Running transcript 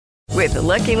With the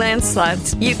Lucky Land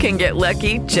Slots, you can get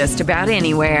lucky just about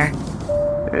anywhere.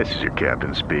 This is your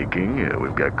captain speaking.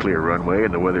 We've got clear runway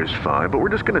and the weather's fine, but we're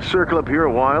just going to circle up here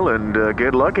a while and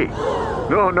get lucky.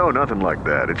 No, nothing like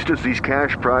that. It's just these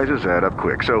cash prizes add up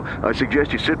quick. So I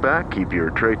suggest you sit back, keep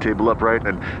your tray table upright,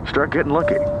 and start getting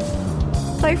lucky.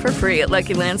 Play for free at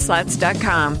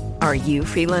LuckyLandSlots.com. Are you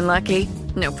feeling lucky?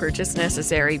 No purchase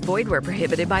necessary. Void where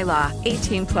prohibited by law.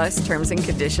 18 plus terms and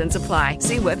conditions apply.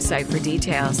 See website for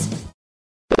details.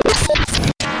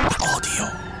 Audio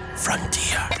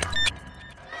Frontier.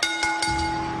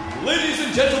 Ladies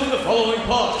and gentlemen, the following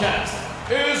podcast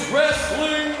is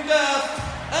Wrestling Daft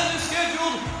and is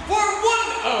scheduled for 1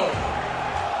 hour.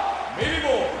 Maybe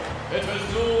more. It has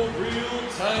no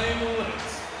real-time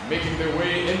limits, making their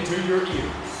way into your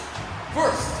ears.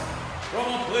 First, from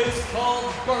a place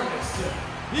called Barneston,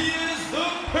 he is the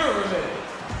Pyramid.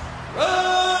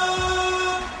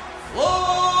 Red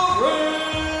Florence!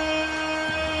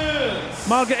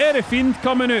 Margaret, a Fiend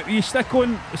coming out. You stick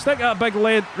that big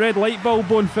red light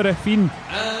bulb on for a Fiend.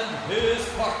 And his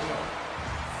partner,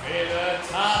 the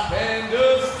top end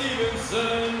of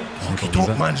Stevenson. Honky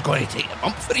Tonk Man's going to take the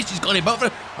bump for us. He's going to bump for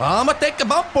it. I'm going to take the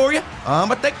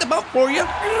bump for you.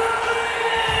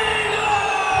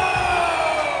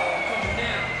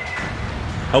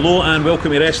 Hello and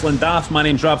welcome to Wrestling Daft. My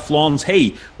name's Rab Florence.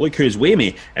 Hey, look who's with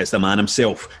me. It's the man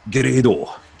himself,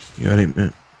 Grado. You alright,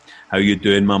 mate? How you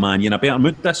doing, my man? You in a better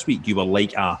mood this week? You were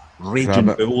like a raging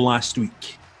bull last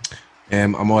week.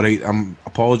 I'm alright.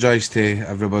 Apologise to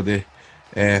everybody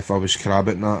if I was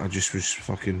crabbing that. I just was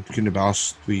fucking couldn't be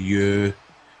arsed with you,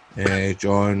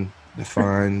 John, the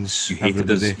fans, You hated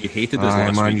everybody. us. You hated us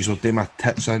last man, week. you'll do my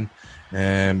tits in.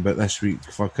 But this week,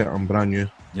 fuck it, I'm brand new.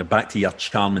 You're back to your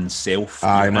charming self.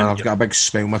 Aye, man, I've got a big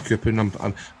smile on my coupon.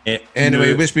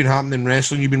 Anyway, what's been happening in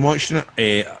wrestling? You've been watching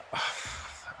it?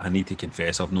 I need to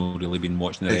confess, I've not really been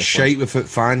watching the It's wrestling. shite with it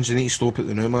fans. You need to stop it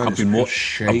now, man.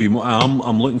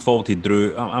 I'm looking forward to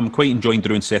Drew. I'm quite enjoying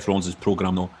Drew and Seth Rollins'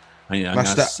 programme though. I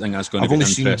think that's going to be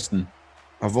interesting.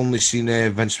 I've only seen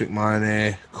Vince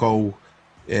McMahon call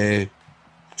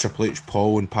Triple H,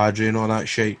 Paul and Padre and all that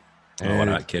shit.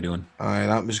 That carry on. Aye,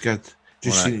 that was good.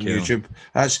 Just seen it on YouTube.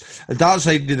 That's a dark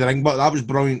side of the ring, but that was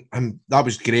brilliant. That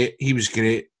was great. He was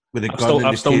great with the gun.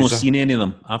 I've still not seen any of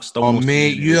them.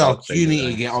 Mate, you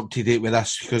need to get up to date with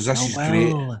this because this is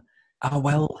great. I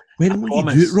will. When will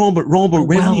you do it, Robert?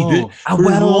 When will you do it? I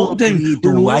will.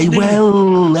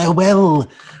 I will.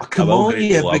 Oh, come on,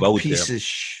 you big piece of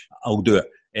shit. I'll do it.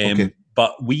 Okay.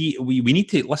 But we need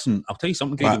to listen. I'll tell you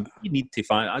something, Greg. We need to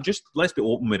fire. Let's be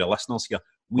open with the listeners here.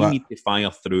 We need to fire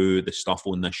through the stuff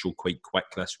on this show quite quick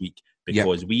this week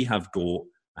because we have got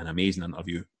an amazing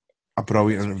interview. A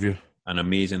brilliant interview. An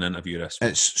amazing interview this week.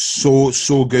 It's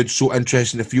so good, so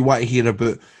interesting. If you want to hear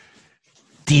about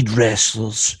dead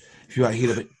wrestlers, if you want to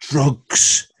hear about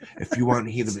drugs, if you want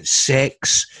to hear about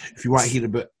sex, if you want to hear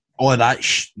about all that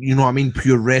you know what I mean,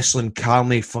 pure wrestling,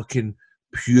 carne, fucking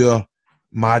pure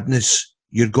madness,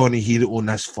 you're going to hear it on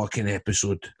this fucking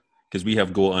episode. Because we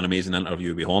have got an amazing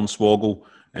interview with Hornswoggle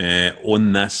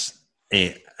on this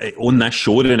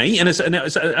show tonight, and it's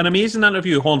an amazing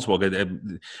interview with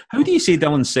Hornswoggle. How do you say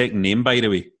Dylan's second name, by the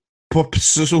way?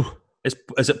 Popsicle.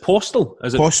 Is it Postal?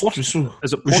 Is it Postal?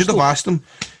 Is it We should have asked him.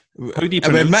 How do you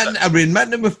pronounce it? Are we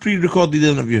admitting it with pre-recorded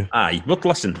interview? Aye, look,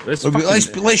 listen. Let's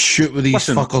shoot with these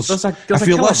fuckers. There's a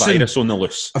killer virus on the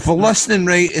loose. If we're listening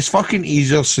right, it's fucking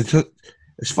easier.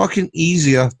 It's fucking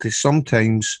easier to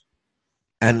sometimes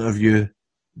interview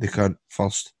the cunt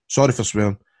first. Sorry for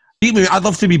swearing. Beep me. I'd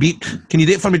love to be beeped. Can you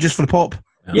do it for me just for the pop?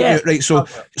 Yeah. Right. So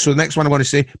the next one I want to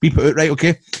say, beep it out. Right.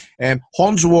 Okay.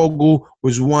 Hornswoggle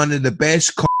was one of the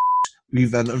best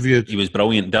we've interviewed. He was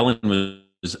brilliant. Dylan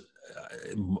was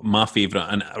my favourite,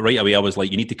 and right away I was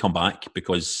like, you need to come back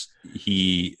because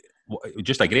he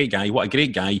just a great guy. What a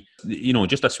great guy. You know,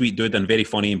 just a sweet dude and very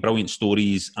funny and brilliant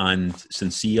stories and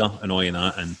sincere and all of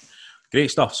that and great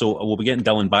stuff. So we'll be getting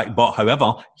Dylan back. But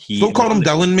however, don't call him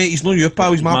Dylan, mate. He's not your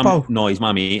pal. He's my pal. No, he's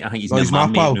my mate. I think he's my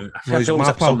pal. Mate now. He's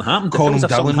my pal. Call him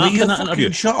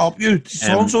Dylan. Shut up, you.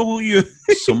 Sounds all you.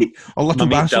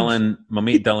 My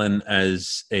mate Dylan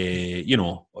is, a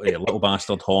little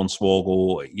bastard,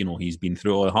 Hornswoggle. You know, he's been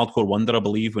through a Hardcore Wonder, I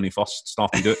believe, when he first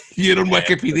started out. You're on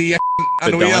Wikipedia.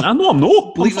 I know I'm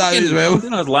not. Believe that as well.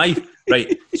 That's live.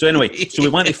 Right. So anyway, we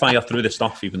want to fire through the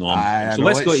stuff, even though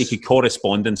let's go to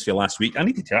correspondence for last week. I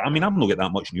need to tell. I mean, I've not got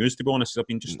that much news, to be honest. I've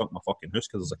been just stuck in my fucking house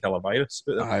because there's a killer virus.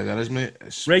 Aye, there is, mate.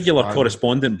 Regular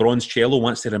correspondent Bronze Cello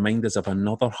wants to remind us of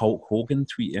another Hulk Hogan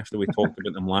tweet after we talked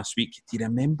about them last week. Do you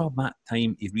remember that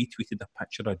time he retweeted a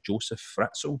picture of Joseph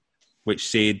Fritzl, which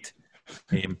said,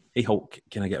 Hey Hulk,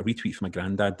 can I get a retweet from my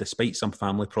granddad? Despite some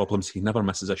family problems, he never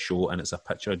misses a show, and it's a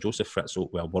picture of Joseph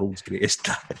Fritzl with a world's greatest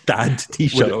dad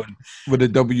t-shirt on. With a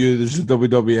W, there's a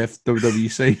WWF,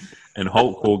 WWE sign. And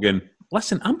Hulk Hogan.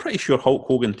 Listen, I'm pretty sure Hulk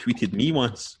Hogan tweeted me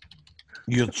once.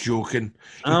 You're joking.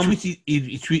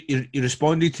 He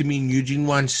responded to me and Eugene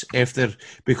once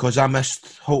because I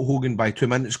missed Hulk Hogan by 2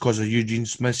 minutes because of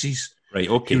Eugene's misses. Right,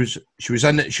 okay. She was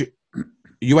in it.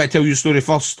 You want to tell your story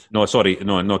first? No, sorry.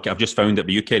 No, I've just found it,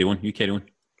 but you carry on.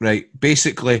 Right.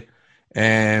 Basically,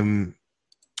 I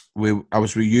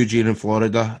was with Eugene in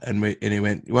Florida, and he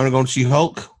went, "You want to go and see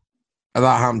Hulk?" And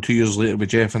that happened 2 years later with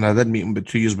Jeff, and I did meet him, but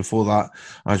 2 years before that,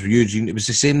 I was with Eugene. It was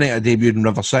the same night I debuted in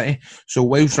River City. So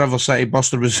whilst River City,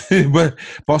 Buster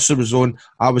was on,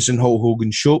 I was in Hulk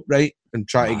Hogan's shop, right, and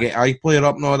trying to get iPlayer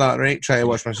up and all that, right, trying to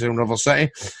watch myself in River City.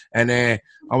 And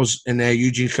I was, and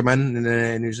Eugene come in,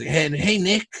 and he was like, hey,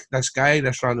 Nick, this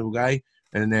random guy.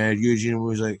 And Eugene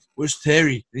was like, where's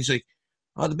Terry? And he's like,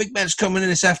 oh, the big man's coming in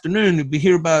this afternoon. He'll be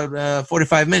here about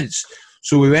 45 minutes.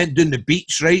 So we went down the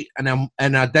beach, right?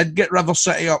 And I did get River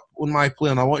City up on my play,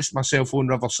 and I watched myself on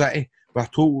River City with a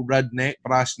total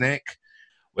brass neck.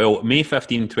 Well, May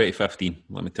 15, 2015,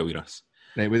 let me tell you this.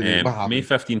 Right, what happened? May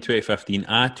 15, 2015,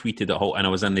 I tweeted at Hulk, and I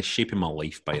was in the shape of my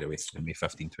life, by the way, in May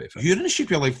 15, 2015. You're in the shape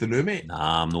of your life, though, mate.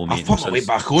 Nah, I'm no, mate. I've put my way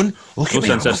back on. Look at me,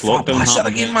 since this lockdown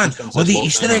happened, again, man. All the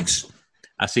Easter eggs.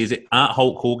 I says it, at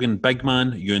Hulk Hogan, big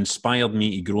man, you inspired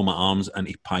me to grow my arms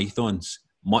into pythons.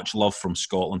 Much love from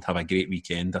Scotland. Have a great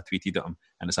weekend. I tweeted at him,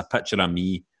 and it's a picture of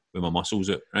me with my muscles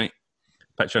out, right?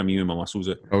 Picture of me with my muscles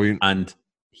out. Brilliant. And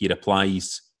he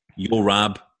replies, "Yo,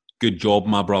 Rab, good job,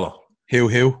 my brother." Hail,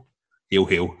 hail. Hail,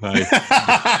 hail.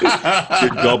 Aye.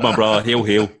 Good job, my brother. Hail,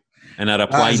 hail. And I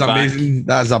replied back. That is amazing.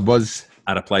 That is a buzz.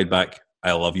 I replied back,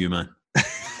 "I love you, man."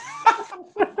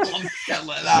 Shit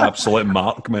like that. Absolute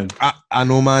mark, man. I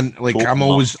know, man. Like,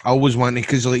 Total I always wanting,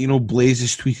 because, like, you know, Blaze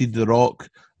has tweeted The Rock.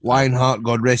 Lionheart,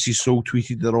 God rest his soul,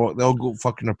 tweeted The Rock. They all got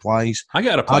fucking replies. I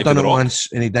got a reply. I done it once,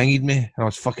 and he dinged me, and I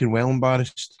was fucking well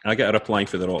embarrassed. I got a reply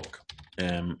for The Rock.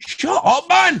 Shut up,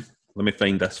 man! Let me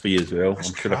find this for you as well.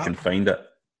 I'm sure I can find it.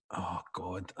 Oh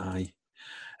God, aye.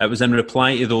 It was in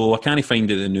reply to, though I can't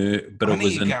find it now, but it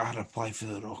was in. Get a reply for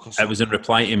The Rock. Or it was in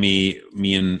reply to me.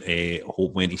 Me and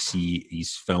Hope went to see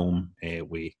his film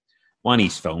with one of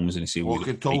his films, and he said,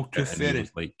 Walking Tall, Tooth Fairy.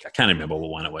 Like, I can't remember what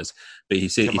one it was, but he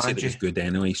said it was good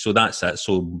anyway. So that's it.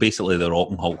 So basically, The Rock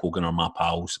and Hulk Hogan are my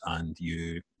pals, and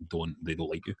they don't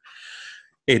like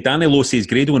you. Danny Lowe says,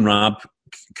 Grado and Rab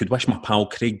could wish my pal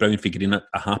Craig Brown Figueroa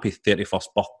a happy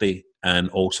 31st birthday, and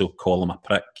also call him a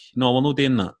prick. No, we're not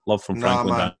doing that. Love from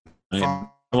Franklin.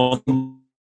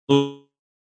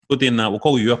 We're doing that. We'll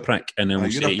call you a prick, and then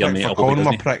we'll say your mate.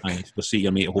 We'll say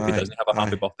your mate. I hope he doesn't have a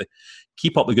happy birthday.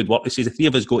 Keep up the good work. He says the three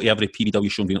of us go to every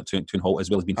PBW show and Toon Hall, as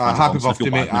well as being happy birthday,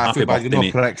 mate. Happy birthday,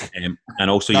 mate. Prick. And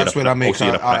also, that's where I make.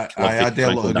 I did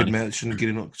a lot of good Danny. mention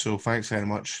getting up. So thanks very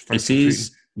much. He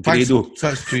says Grado.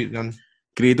 Thanks for tweeting in.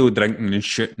 Grado drinking and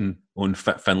shooting on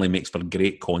Fit Finlay makes for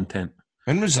great content.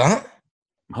 When was that?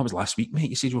 That was last week, mate.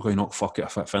 You said you were going to knock fuck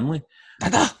at Fit Finlay.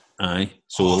 Did I? Aye.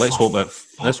 So let's hope that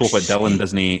Dylan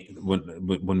doesn't.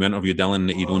 When we interview Dylan,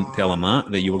 that you don't tell him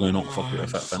that you were going to knock fuck at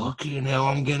Fit Finlay. Fucking hell!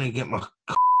 I'm gonna get my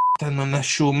in on this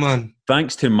show, man.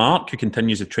 Thanks to Mark, who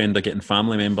continues the trend of getting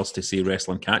family members to say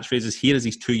wrestling catchphrases. Here is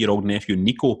his 2-year-old nephew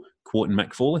Nico quoting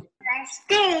Mick Foley.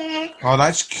 Oh,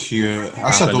 that's cute.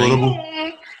 That's adorable.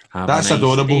 That's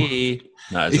adorable.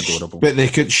 That is adorable. But they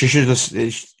could. She should have.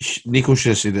 Nico should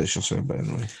have said it herself. But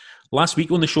anyway. Last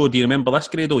week on the show, do you remember this,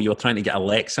 Grado? You were trying to get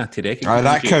Alexa to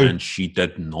recognise you, and she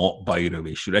did not, by the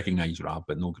way. She recognised Rab,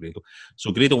 but no Grado.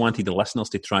 So Grado wanted the listeners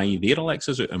to try their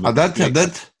Alexas out. And I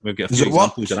did. We've got a few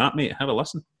examples of that, mate. Have a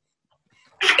listen.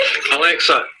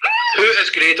 Alexa, who is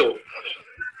Grado?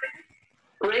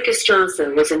 Gregor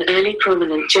Strasser was an early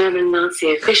prominent German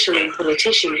Nazi official and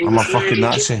politician who was fucking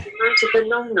Nazi. The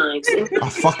long knives a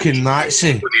fucking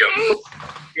Nazi.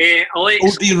 Alexa,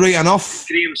 oh, you right enough.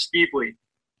 Graham Steveley.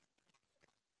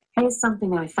 Here's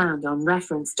something I found on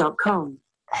reference.com.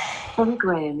 Billy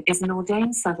Graham is an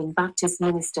ordained Southern Baptist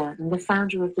minister and the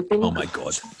founder of the Billy. Oh my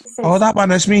God! Oh, that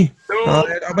one is me.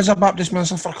 I was a Baptist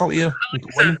minister for a couple of years.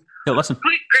 Here, listen.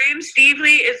 Graham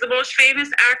Steveley is the most famous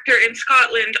actor in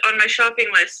Scotland on my shopping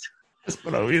list.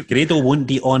 Grado won't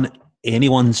be on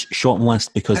anyone's shopping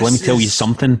list because let me tell you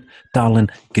something, darling.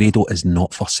 Grado is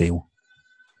not for sale.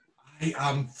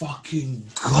 I am fucking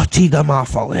gutted I'm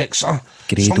off Alexa.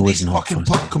 Grado is not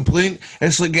fucking complaint.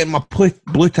 It's like getting my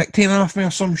blue tick taken off me or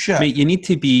some shit. Mate, you need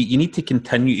to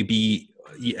continue to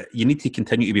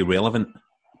be relevant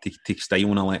to style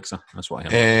on Alexa. That's what I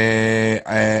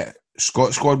have.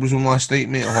 Scott Squad was on last night,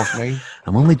 mate, at 9:30.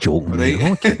 I'm only joking, Right. mate. I'm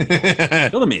only kidding.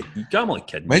 You're mate. I'm only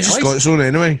kidding. When's the mate. Scots on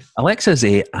anyway? Alexa's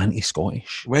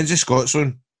anti-Scottish. When's the Scots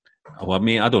on? Well,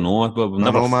 mate, I don't know. We'll I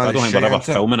never, know, man, I don't it's think we're ever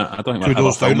shit, filming it. I don't think Two we're ever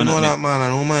doors down filming and all it, that, mate. man. I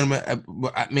know, man.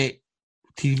 Mate,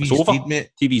 TV's It's over. dead, mate.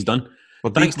 TV's done.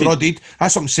 We're Thanks dead. We're all dead.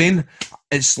 That's what I'm saying.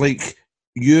 It's like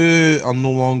you are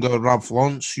no longer Rob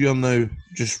Florence. You're now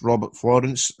just Robert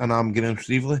Florence, and I'm Graham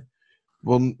Stevely.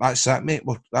 Well, that's it, mate.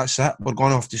 That's it. We're going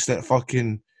to have to start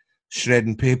fucking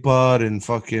shredding paper and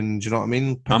fucking, do you know what I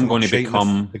mean? I'm going to Shite in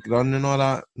become the gun and all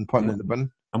that and putting it in the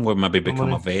bin. I'm going to maybe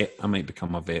become a vet. I might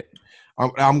become a vet.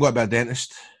 I'm going to be a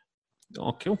dentist.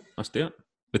 Oh, cool. Let's do it.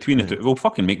 Between the two, we'll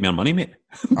fucking make more money, mate.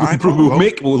 Aye, we'll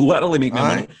literally make more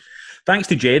Aye. money. Thanks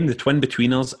to Jen, the twin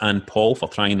betweeners, and Paul for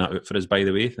trying that out for us, by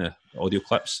the way, the audio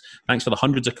clips. Thanks for the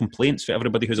hundreds of complaints for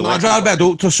everybody who's No, I'd rather be a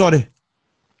doctor, sorry.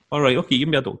 All right, okay, you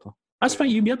can be a doctor. That's fine,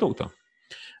 you can be a doctor.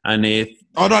 And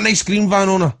Order an ice cream van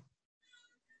owner.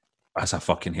 that's a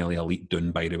fucking hell of a elite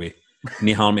doing, by the way.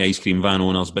 No harm to ice cream van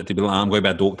owners, but to be like, I'm going to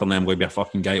be a doctor and then I'm going to be a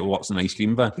fucking guy who works in an ice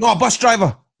cream van. Not a bus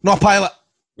driver. Not a pilot.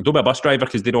 Don't be a bus driver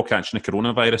because they're all catching the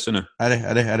coronavirus now.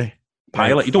 Hurry.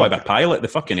 Pilot, you don't want to be a pilot. The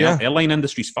fucking Yeah. airline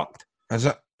industry's fucked. Is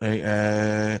it?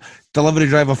 Right, delivery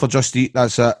driver for Just Eat.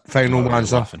 That's it. Final Oh,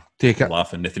 answer. laughing. Take it.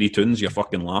 Laughing. The 3 tunes, you're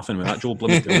fucking laughing with that, Joe.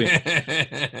 Let me tell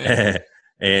you.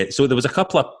 So there was a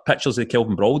couple of pictures of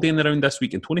Kelvin Brawley around this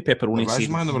week, and Tony Pepperoni There is,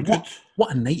 said, man, they were good.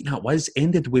 What a night that was.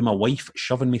 Ended with my wife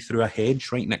shoving me through a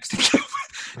hedge right next to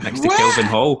Kelvin, What? Kelvin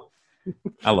Hall.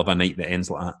 I love a night that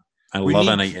ends like that. I love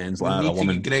a night that ends like that. A We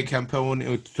woman. need to get Greg Hemphill on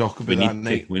to talk about We that need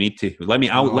night. to. We need to.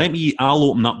 I'll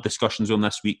open up discussions on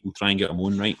this week. We'll try and get them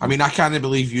on, right? I mean, I can't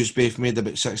believe you both made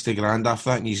about 60 grand off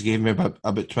that and he's gave me about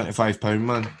 £25,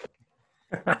 man.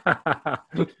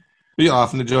 What are you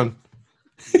laughing at, John?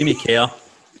 Gimme Care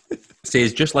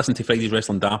says, just listen to Friday's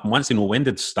Wrestling Daft and wants to know when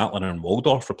did Statler and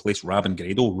Waldorf replace Rav and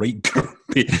Grado? Right,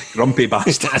 grumpy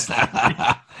bastards.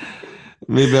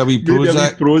 Maybe a wee Maybe a wee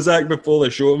Prozac. Prozac before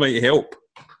the show might help.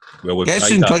 Well, we've Get us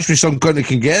tried in that. touch with some cunt that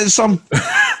can get us some.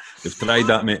 We've tried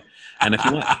that, mate. And if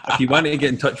you want to get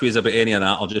in touch with us about any of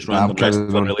that, or just random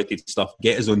wrestling related stuff,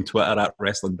 get us on Twitter at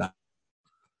Wrestling Daft,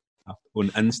 on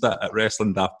Insta at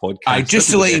Wrestling Daft Podcast. Aye,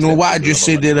 just to let you know what I just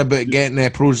said there about getting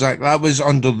Prozac, that was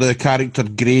under the character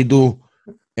Grado,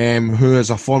 who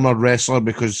is a former wrestler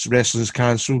because wrestling's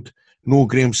cancelled. No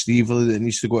Graham Stevely that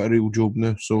needs to go to a real job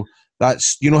now. So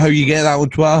that's, you know how you get that on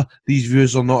Twitter? These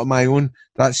views are not my own.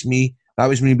 That's me. That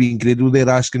was me being Grado there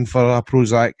asking for a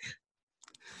Prozac.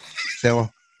 Seller.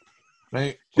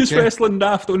 Right. Just okay. Wrestling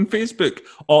Daft on Facebook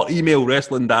or email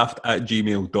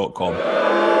wrestlingdaft@gmail.com.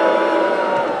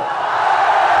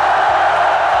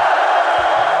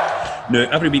 Now,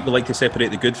 every week we like to separate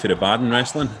the good for the bad in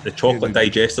wrestling. The chocolate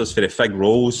digesters for the fig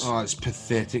rolls. Oh, it's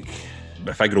pathetic.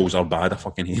 The fig rolls are bad. I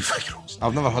fucking hate fig rolls.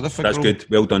 I've never had a fig That's roll. good.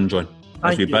 Well done, John. As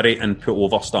Thank we you. bury and put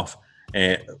over stuff.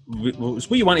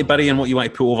 What you want to bury and what you want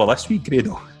to put over this week,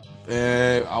 Grado?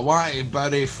 I want to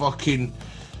bury fucking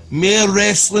mere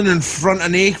wrestling in front of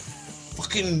me.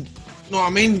 Fucking, know what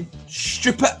I mean?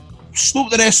 Stupid. Stop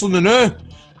the wrestling now.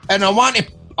 And I want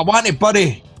to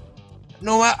bury. You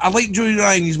know what? I like Joey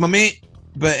Ryan. He's my mate.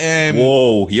 But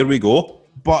whoa, here we go.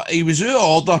 But he was out of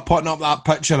order putting up that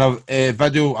picture of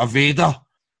video of Vader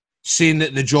saying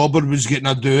that the jobber was getting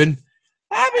a doing.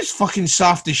 That was fucking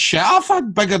soft as shit. I've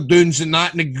had bigger doings than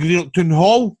that in the Greelton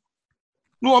Hall.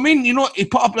 Know what I mean? You know, he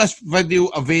put up this video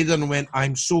of Vader and went,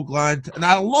 I'm so glad. And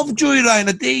I love Joey Ryan.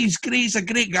 A day he's great. He's a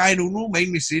great guy. No, don't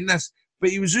mind me saying this. But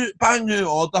he was out, bang out of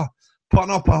order,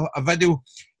 putting up a video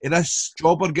of this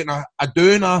jobber getting a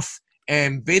doing off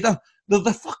Vader. They're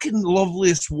the fucking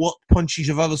loveliest what punches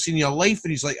you've ever seen in your life.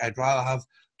 And he's like, I'd rather have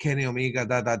Kenny Omega,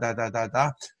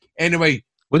 da. Anyway.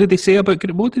 What did they say about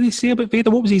Vader?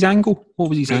 What was his angle?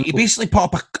 He basically put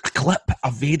up a clip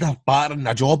of Vader battering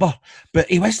a jobber, but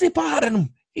he wasn't battering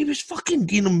him. He was fucking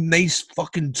giving him nice,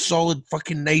 fucking solid,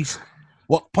 fucking nice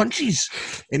what punches.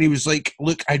 And he was like,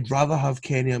 look, I'd rather have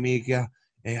Kenny Omega.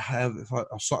 I can't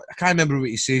remember what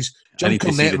he says. Jim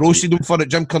Cornette roasted him for it.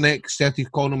 Jim Cornette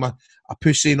started calling him a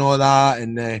pussy and all that.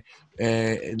 And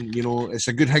you know, it's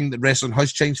a good thing that wrestling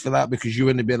has changed for that because you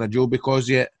wouldn't be in a Joe because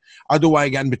yet. I don't want to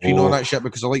get in between all that shit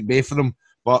because I like both of them,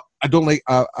 but I don't like.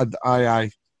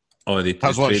 Aye. Oh,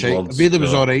 That's what shit. Vader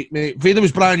was all right, mate. Vader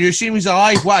was brand new. See him, he's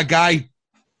alive. What a guy.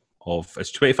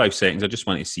 It's 25 seconds. I just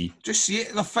want to see. Just see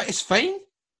it. It's fine.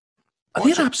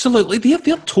 They're absolutely. They're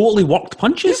totally worked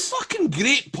punches. They're fucking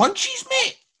great punches,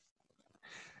 mate.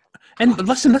 And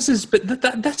listen, this is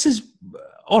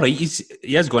all right. He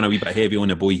is going a wee bit heavy on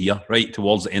the boy here, right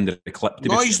towards the end of the clip.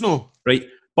 He's no right,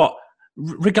 but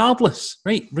regardless,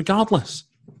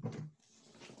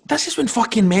 this is when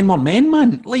fucking men were men,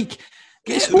 man. Like,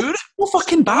 no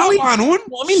fucking bally. Strap one on. You know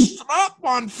what I mean? Strap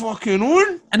one fucking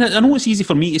on. And I know it's easy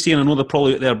for me to say, and I know there are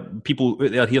probably people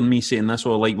out there hearing me saying this,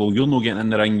 or like, well, you're not getting in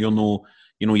the ring, you're not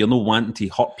wanting to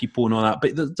hurt people and all that.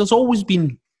 But there's always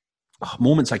been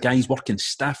moments of guys working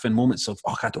stiff and moments of,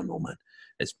 I don't know, man.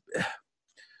 It's,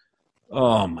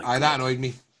 oh my God. That annoyed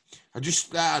me.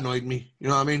 That annoyed me. You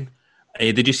know what I mean?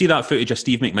 Did you see that footage of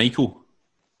Steve McMichael?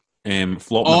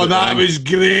 Flopping. Oh, that was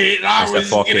great. That was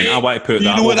great. I want to put that.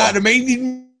 You know what that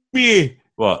reminded me of?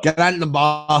 What? Get into the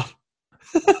bar.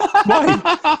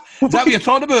 Why? Is that what you're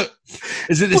talking about?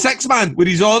 Is it the 6-man where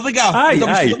he's all the guy?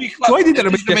 Aye. Why did it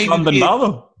remind London Bar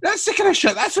though? That's the kind of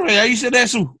shit. That's the way I used to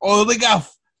wrestle. All the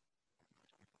gaff.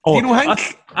 Oh, you know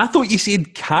Hank? I thought you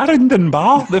said Karen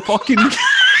Dunbar, the fucking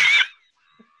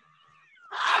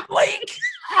like.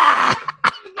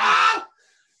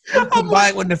 Come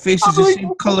back when the face is the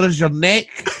same colour as your neck.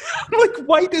 I'm like,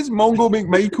 why does Mongo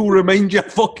McMichael remind you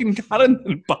of fucking Karen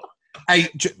Dunbar? Hey,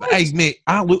 mate,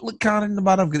 I look like Karen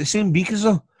Dunbar. I've got the same beak as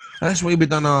her. That's why we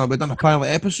done a pilot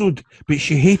episode. But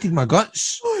she hated my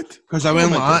guts because I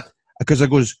went like that. Because I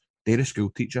goes, they're a school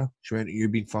teacher. She went, you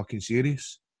being fucking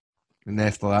serious? And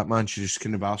after that, man, she just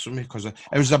couldn't embarrass me because it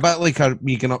was a bit like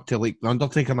me going up to like the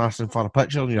Undertaker and asking for a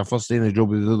picture on your first day in the job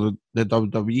with the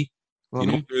WWE.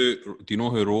 Do you know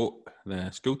who wrote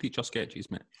the school teacher sketches,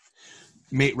 mate?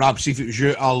 Mate, Rab, see if it was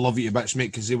you, I'll love you to bits,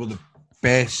 mate, because they were the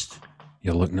best.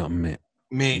 You're looking at them, mate.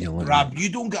 Mate, Rab, you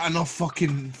don't get enough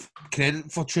fucking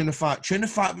credit for Tuna Fat. Tuna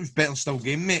Fat was better than Still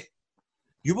Game, mate.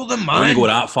 You were the man. I wouldn't go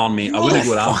that far, mate. I wouldn't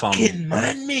go that far. Fucking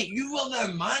man, mate. You were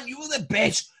the man. You were the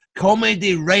best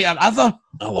comedy writer ever.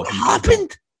 What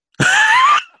happened?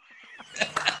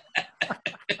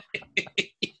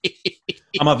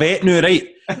 I'm a vet now, right?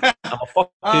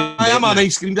 I am an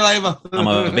ice cream driver. I'm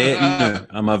a vet now.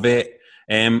 I'm a vet.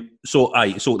 So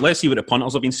let's see what the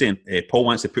punters have been saying. Paul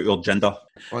wants to put your gender.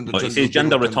 He says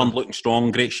Jinder returned looking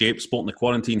strong, great shape, sporting the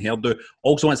quarantine hairdo.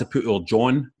 Also wants to put your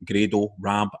John, Grado,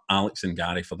 Rab, Alex and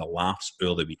Gary for the laughs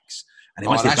early weeks. And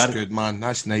that's good, man.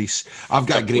 That's nice. I've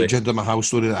got a great Jinder in my house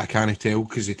story that I can't tell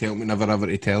because he told me never ever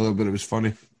to tell her, but it was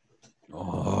funny.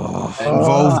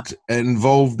 It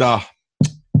involved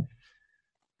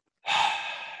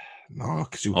no,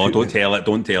 because don't tell it.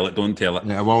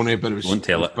 Yeah, I won't, but it was. Don't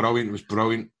tell it. Brilliant. It was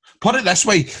brilliant. Put it this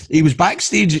way: he was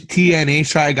backstage at TNA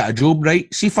trying to get a job.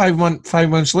 Right? See, 5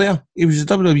 months later, he was a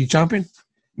WWE champion.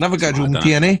 Never got a job in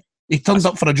TNA. He turned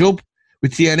up for a job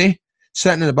with TNA,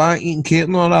 sitting in the back eating cake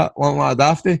and all that, one like a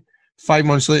dafty. 5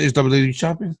 months later, he's WWE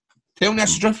champion. Tell me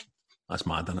that's the truth. That's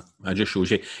mad, isn't it? It just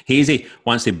shows you. Hazy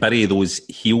wants to bury those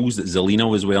heels that Zelina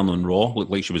was wearing on Raw.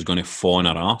 Looked like she was going to fall on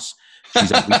her ass.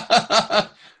 She's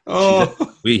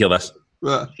wait, hear this.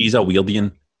 What? She's a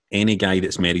weirdian. Any guy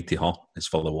that's married to her is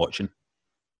for the watching.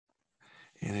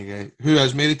 Any guy. Who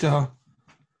is married to her?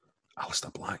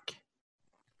 Aleister Black.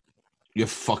 You're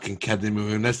fucking kidding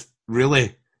me on this.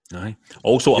 Really? Aye.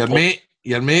 Also,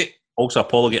 your mate. Also,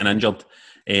 Apollo getting injured.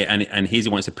 And Hazy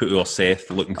wants to put our Seth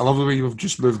looking. I love the way you've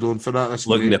just moved on for that. That's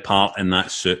looking great. the part in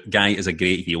that suit. Guy is a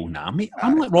great heel. Nah, mate.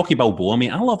 I'm like Rocky Balboa,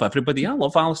 mate. I love everybody. I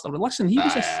love Aleister. Listen, he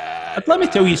was let me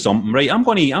tell you something, right? I'm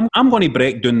going to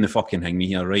break down the fucking thing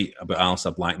here, right? About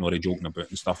Aleister Black and all the joking about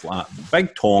and stuff like that.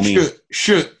 Big Tommy.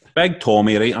 Shoot. Big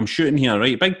Tommy, right? I'm shooting here,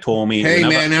 right? Big Tommy. Hey,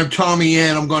 man, I'm Tommy,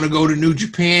 and I'm going to go to New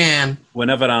Japan.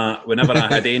 Whenever I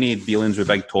had any dealings with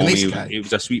Big Tommy, he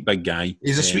was a sweet big guy.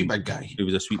 He's a sweet big guy. He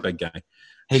was a sweet big guy.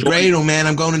 Hey, Grado, man,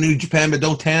 I'm going to New Japan, but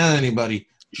don't tell anybody.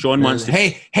 Sean wants to...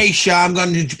 Hey, Shaw, I'm going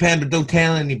to New Japan, but don't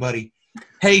tell anybody.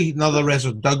 Hey, another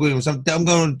wrestler, Doug Williams, I'm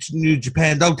going to New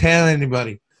Japan, don't tell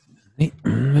anybody.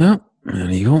 Well,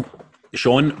 there you go.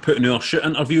 Sean putting our shoot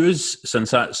interviews,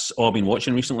 since that's all I've been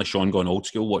watching recently. Sean gone old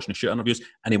school watching the shoot interviews,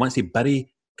 and he wants to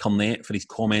bury Cornette for his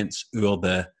comments over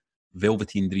the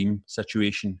Velveteen Dream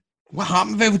situation. What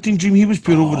happened, Velveteen Dream? He was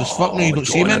put over as fuck now. You don't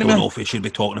see him anymore. I don't know if we should be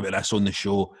talking about this on the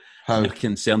show. How? We're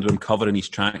concerned with him covering his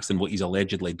tracks and what he's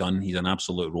allegedly done. He's an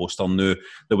absolute roaster now.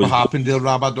 What happened there,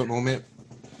 Rab? I don't know, mate.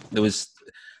 There was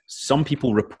some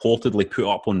people reportedly put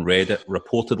up on Reddit,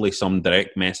 reportedly some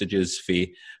direct messages for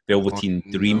Velveteen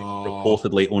Dream,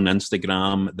 reportedly on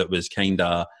Instagram that was kind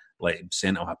of like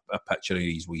sent a picture of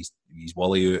his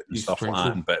willy out and stuff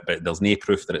like that. But there's no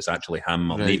proof that it's actually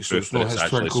him or no proof that it's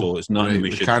actually so. It's nothing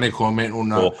we should can't comment on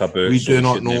that. Talk about. We do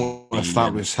not know if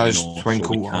that was his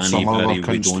twinkle or some other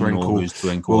cunt's twinkle.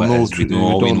 We'll know we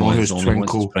don't know whose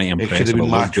twinkle. It could have been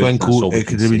my twinkle. It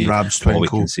could have been Rab's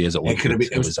twinkle.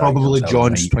 It was probably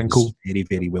John's twinkle. Very,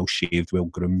 very well shaved, well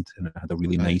groomed, and it had a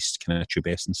really nice kind of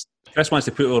pubescence. Chris wants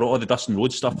to put all the Dustin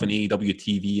Rhodes stuff in AEW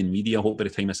TV and media. I hope by the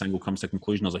time a single comes to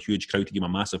conclusion, there's a huge crowd to give him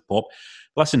a massive pop.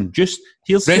 Listen, just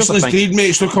here's the Wrestling's thing. greed, mate.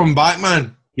 It's not coming back,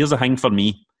 man. Here's the thing for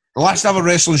me. The last ever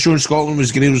wrestling show in Scotland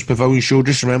was Guerrero's Pavilion show.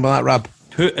 Just remember that, Rab.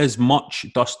 Put as much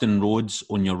Dustin Rhodes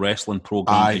on your wrestling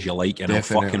program as you like, and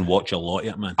definitely. I'll fucking watch a lot of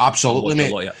it, man. Absolutely,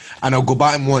 mate. And I'll go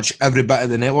back and watch every bit of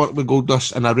the network with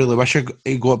Goldust, and I really wish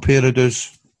he got a pair of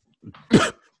those.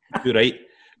 You're right.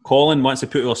 Colin wants to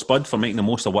put with Spud for making the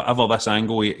most of whatever this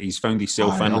angle he's found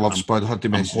himself in. I love Spud. Had to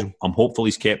message him. I'm hopeful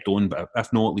he's kept on, but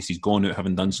if not, at least he's gone out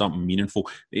having done something meaningful.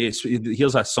 Here's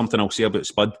something I'll say about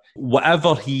Spud.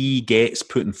 Whatever he gets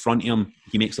put in front of him,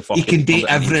 he makes the fucking... He can date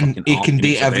everything. He can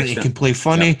date everything. He can play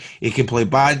funny. Yeah. He can play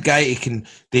bad guy. He can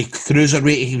do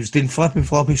cruiserweight. He was doing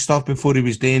floppy stuff before he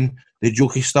was doing the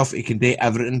jokey stuff. He can date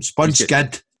everything. Spud's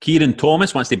good. Kieran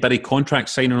Thomas wants to bury contract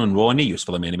signing on Ronnie. Used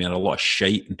for the enemy and a lot of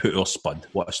shite and put our Spud.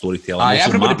 What a storyteller.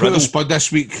 Everybody put our Spud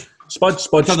this week. Spud. A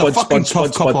fucking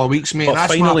tough couple of weeks, mate.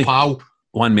 That's finally, my pal.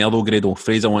 One more though, Grado.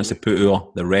 Fraser wants to put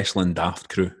out the Wrestling Daft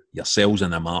crew, yourselves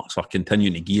and the marks, for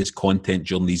continuing to give us content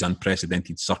during these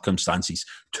unprecedented circumstances.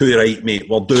 Too right, mate.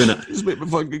 We're doing it. It's made me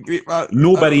fucking great, man.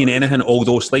 Nobody in anything,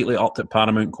 although slightly upped at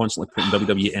Paramount, constantly putting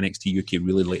WWE NXT UK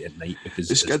really late at night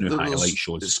because it's new highlight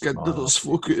shows. It's good that there's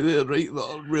folk out there, right, that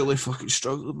are really fucking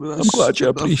struggling with this. I'm glad you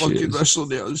appreciate it. Fucking wrestling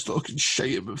there, I was talking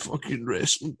shite about fucking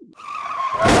wrestling.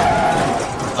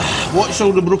 Watched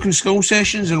all the Broken Skull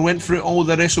sessions and went through all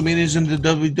the WrestleManias in the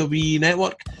WWE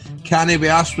network. Can I be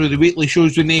asked for the weekly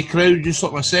shows with no crowd, just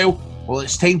like myself? Well,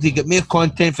 it's time to get more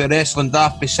content for Wrestling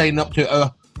Daft by signing up to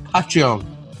our Patreon.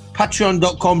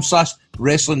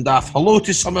 Patreon.com/Wrestling Daft. Hello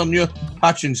to some of our new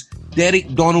patrons,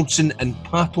 Derek Donaldson and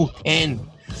Pato 10.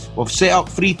 We've set up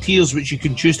 3 tiers which you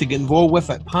can choose to get involved with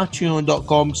at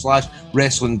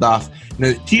patreon.com/Wrestling Daft.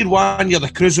 Now, tier 1, you're the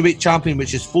Cruiserweight Champion,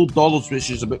 which is $4, which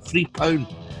is about £3.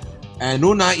 And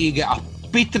on that, you get a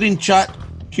Patreon chat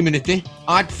community,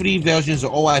 ad-free versions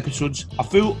of all episodes, a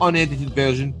full unedited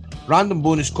version, random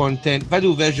bonus content,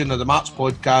 video version of the Marks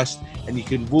podcast, and you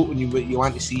can vote on what you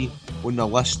want to see on the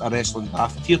list of Wrestling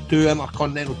Daft. Tier 2,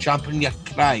 Intercontinental Champion, you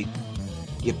cry.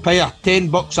 You pay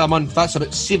 $10 a month, that's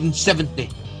about $7.70.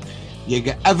 You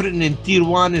get everything in Tier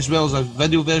 1 as well as a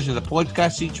video version of the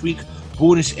podcast each week,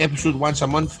 bonus episode once a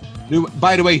month. Now,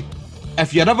 by the way,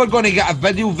 if you're ever going to get a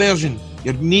video version,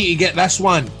 you need to get this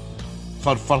one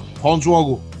for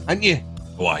Hornswoggle, aren't you?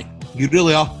 Why? You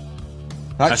really are.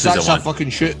 That's a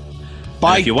fucking shoot.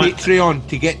 Buy Patreon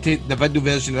to get to the video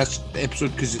version of this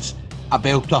episode because it's a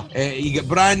belter. You get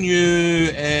brand new,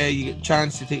 you get a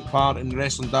chance to take part in the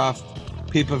Wrestling Daft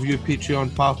pay-per-view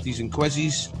Patreon parties and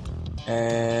quizzes.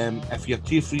 If you're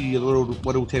tier 3, you're the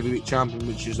World Heavyweight Champion,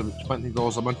 which is about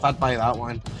 $20 a month. I'd buy that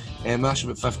one. That's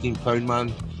about £15,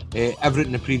 man.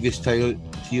 Everything in the previous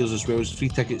tiers as well as free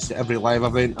tickets to every live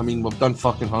event. I mean, we've done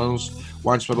fucking hundreds.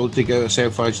 Once we're all to get out of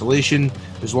self-isolation,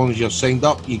 as long as you're signed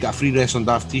up, you get a free Wrestling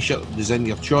Daft t-shirt, design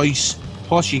your choice.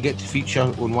 Plus, you get to feature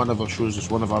on one of our shows as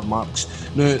one of our marks.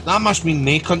 Now, that must mean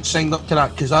no cunt signed up to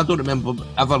that, because I don't remember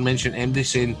ever mentioning MD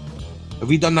saying, have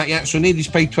we done that yet? So Nady's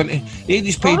paid 20.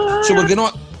 Nady's paid. So we're going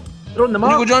to... They're on the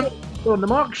Mark. Go, John? They're on the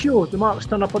Mark show. The Marks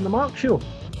turn up on the Mark show.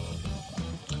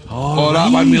 Oh,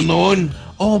 that one we're not on.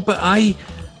 Oh, but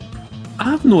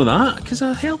I've known that because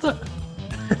I heard it.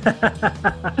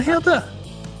 I heard it.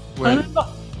 Well,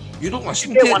 you don't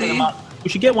listen to it. We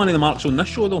should get one of the Marks on this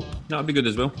show, though. That would be good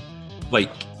as well. Like,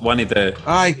 one of the...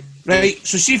 Aye, right.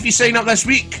 So see if you sign up this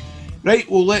week. Right,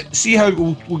 see how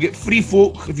we'll get free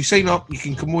folk. If you sign up, you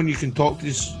can come on, you can talk to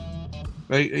us.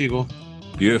 Right, there you go.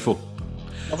 Beautiful.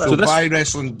 So buy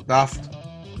Wrestling Daft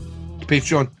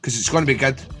Patreon, because it's going to be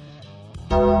good.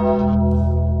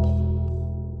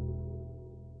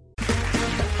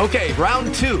 Okay,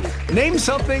 round 2. Name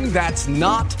something that's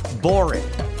not boring.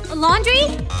 A laundry?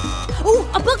 Ooh,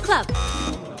 a book club.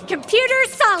 Computer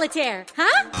solitaire,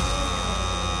 huh?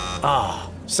 Ah,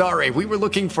 oh, sorry, we were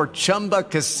looking for Chumba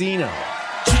Casino.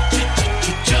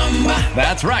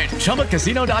 That's right,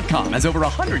 ChumbaCasino.com has over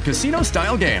 100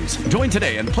 casino-style games. Join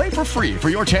today and play for free for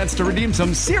your chance to redeem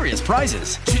some serious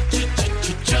prizes.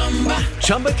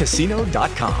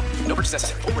 ChumbaCasino.com. No purchase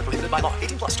necessary. Void where prohibited by law.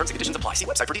 18+ terms and conditions apply. See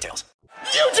website for details.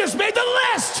 You just made the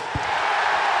list!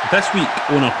 This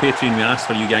week on our Patreon, we asked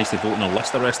for you guys to vote on a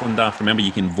list of Wrestling Daft. Remember,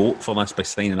 you can vote for this by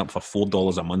signing up for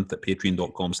 $4 a month at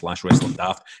patreon.com/Wrestling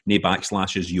Daft. No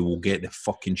backslashes, you will get the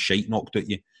fucking shite knocked at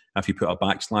you. If you put a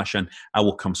backslash in, I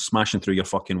will come smashing through your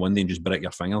fucking window and just break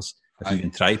your fingers. If you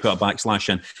even try to put a backslash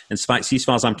in. In fact, see, as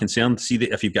far as I'm concerned, see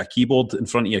that if you've got a keyboard in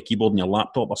front of you, a keyboard on your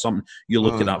laptop or something, you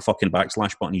look at that fucking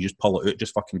backslash button, you just pull it out,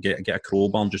 just fucking get a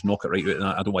crowbar and just knock it right out of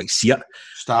that. I don't want to see it.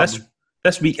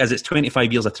 This week, as it's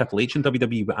 25 years of Triple H in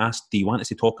WWE, we asked, do you want us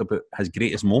to talk about his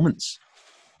greatest moments?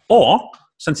 Or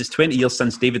since it's 20 years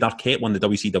since David Arquette won the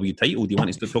WCW title, do you want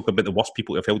us to talk about the worst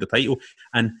people who have held the title?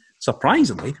 And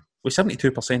surprisingly, with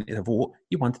 72% of the vote,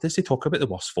 you wanted us to talk about the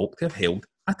worst folk to have held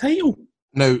a title.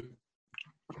 Now,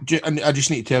 I just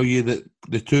need to tell you that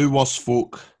the two worst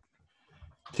folk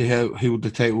to hold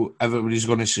the title, everybody's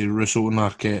going to say Russo and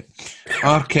Arquette.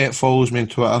 Arquette follows me on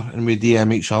Twitter and we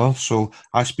DM each other, so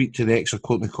I speak to the ex of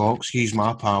Courtney Cox. He's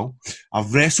my pal.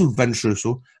 I've wrestled Vince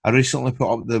Russo. I recently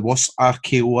put up the worst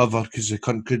RKO ever because the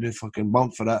cunt couldn't fucking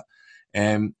bump for it.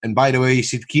 And by the way, he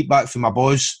said, keep back from my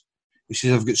boys. He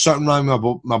says, I've got something wrong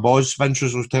with my boys. Vince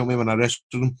Russo was telling me when I wrestled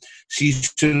him. See,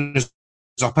 as soon as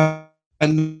I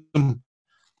pinned him,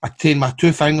 I taken my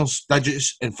 2 fingers,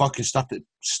 digits, and fucking started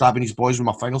stabbing his boys with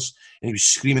my fingers, and he was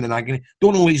screaming in agony.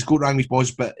 Don't know what he's got wrong with his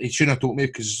boys, but he shouldn't have told me,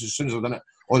 because as soon as I done it,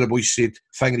 all the boys said,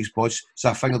 finger his boys.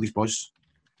 So I fingered his boys.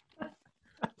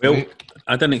 Well, right.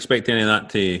 I didn't expect any of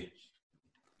that to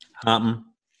happen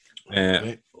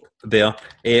there.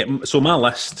 So my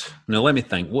list, now let me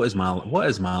think, what is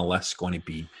my list going to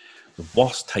be? The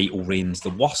worst title reigns,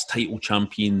 the worst title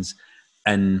champions,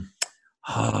 and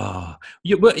well,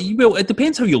 it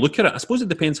depends how you look at it. I suppose it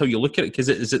depends how you look at it, because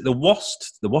is it the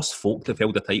worst folk that have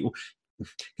held the title?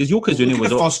 Because Yokozuna was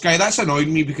the first guy. That's annoyed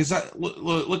me, because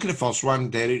look at the first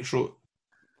one. Derek wrote.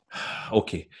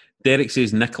 Okay, Derek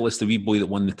says Nicholas, the wee boy that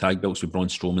won the tag belts with Braun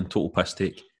Strowman. Total piss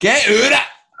take. Get out of it.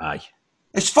 Aye.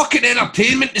 It's fucking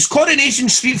entertainment. It's Coronation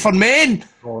Street for men.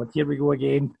 Oh, here we go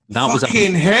again.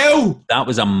 Hell. That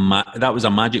was a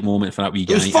magic moment for that wee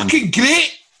guy. It was fucking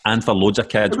great. And for loads of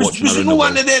kids watching was around no the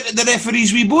one world. of the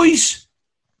referees wee boys?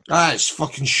 It's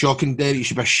fucking shocking, Derek. You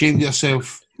should be ashamed of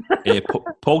yourself.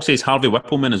 Paul says Harvey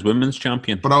Whippleman is women's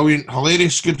champion. Brilliant,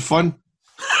 hilarious, good fun.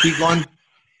 Keep going.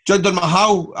 Jinder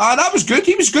Mahal. That was good.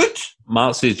 He was good.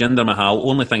 Mark says Jinder Mahal.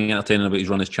 Only thing entertaining about his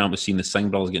run as champ was seeing the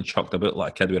Singh brothers getting chucked about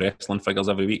like a kid with wrestling figures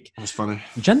every week. That's funny.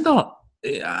 Jinder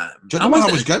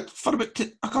Mahal was good for about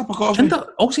a cup of coffee. Jinder,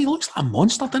 also, he looks like a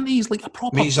monster, doesn't he? He's like a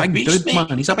proper he's a beast, dude,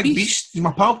 man. He's a beast. He's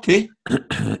my pal, too.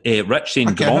 Rich saying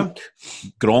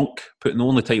Gronk putting the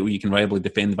only title you can reliably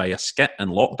defend by a skit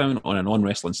and lockdown on a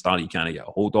non-wrestling star you can't get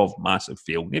a hold of. Massive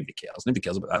fail. Nobody cares. Nobody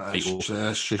cares about that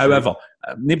title. However,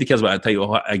 nobody cares about that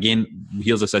title. Again,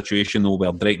 here's a situation though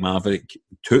where Drake Maverick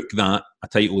took a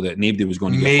title that nobody was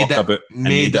going to give a fuck about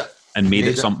and made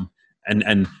it something.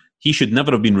 And he should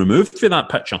never have been removed for that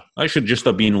picture. That should just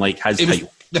have been like his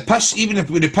title. The piss, even if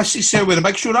with the piss he said with the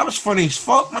Big Show, that was funny as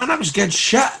fuck, man. That was good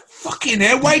shit. Fucking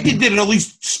hell, why did they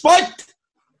release Spud?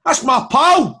 That's my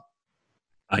pal.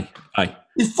 Aye.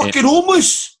 He's fucking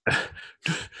homeless.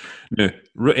 No,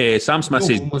 Sam Smith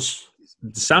says. Homeless.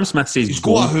 Sam Smith says he's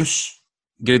gold. got a house.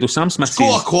 Grado Sam Smith he's says.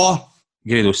 Got a car.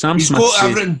 Grado Sam he's Smith got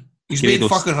says. Everything. He's made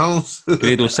fucking house.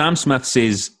 Grado Sam Smith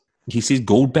says. He says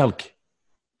Goldberg.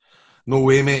 No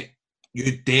way, mate.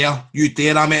 You dare.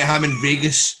 I met him in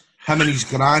Vegas. Him and his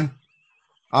gran.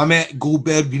 I met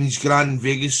Goldberg and his gran in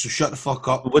Vegas, so shut the fuck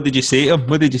up. What did you say to him?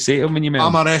 When you met him?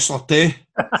 I'm a wrestler too.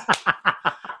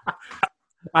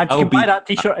 And you can buy that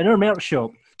t-shirt in our merch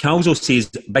shop. Calzo says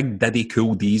Big Daddy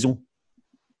Cool Diesel.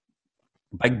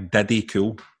 Big Daddy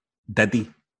Cool. Daddy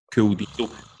Cool Diesel.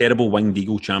 Terrible Winged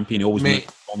Eagle champion. He always mate,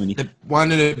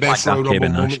 one of the best Royal Rumble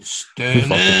moments.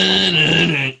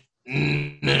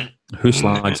 Who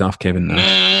slags off Kevin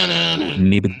Nash?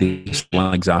 Nobody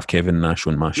slags off Kevin Nash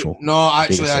on my show. No,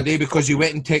 actually I did, because he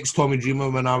went and texted Tommy Dreamer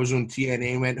when I was on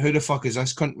TNA and went, who the fuck is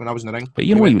this cunt, when I was in the ring? But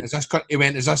you know he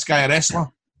went, is this guy a wrestler?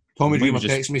 Tommy Dreamer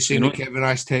texted me saying that Kevin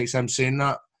Nash texted him saying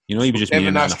that. You know, he was just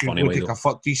meaning that in a funny way. He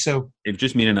was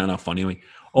just meaning that in a funny way.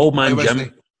 Old man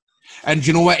Jim. And do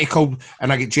you know what he called?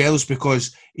 And I get jealous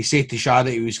because he said to Shah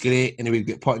that he was great and he would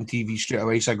get put on TV straight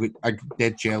away. So I get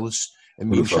dead jealous. And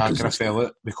me and Shah kind of fell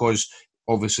it because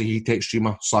obviously he texted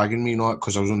Streamer slagging me, not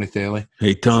because I was on the telly.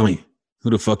 Hey, Tommy, who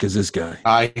the fuck is this guy?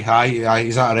 Aye.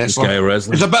 Is that a wrestler? This guy a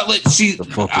wrestler? It's a bit like, see,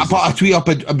 I put a tweet up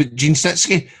about Gene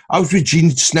Snitsky. I was with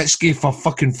Gene Snitsky for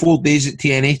fucking 4 days at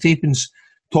TNA tapings,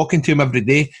 talking to him every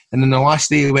day. And then the last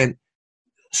day he went,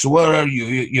 so where are you?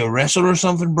 You're a wrestler or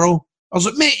something, bro? I was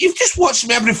like, mate, you've just watched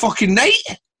me every fucking night.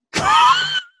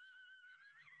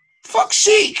 Fuck's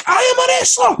sake, I am a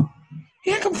wrestler.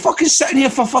 You think I'm fucking sitting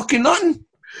here for fucking nothing?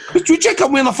 What do you think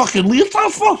I'm wearing a fucking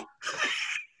leotard for?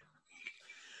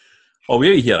 Oh,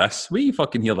 where you hear this? Where you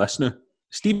fucking hear this now?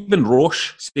 Stephen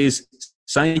Roche says,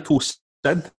 Psycho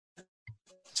Sid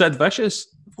Vicious.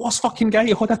 What's fucking guy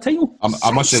who had a title?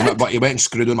 I must admit, but he went and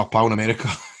screwed with my pal in America.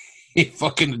 He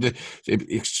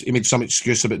made some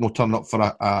excuse about no turning up for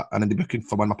an indie booking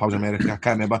for one of my pals in America. I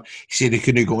can't remember. He said he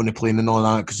couldn't go on the plane and all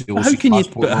that because he lost his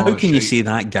passport. How can you say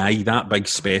that guy, that big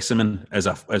specimen, is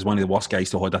one of the worst guys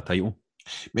to hold a title?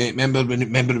 Mate, remember when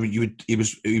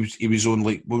he was on,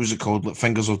 like, what was it called, like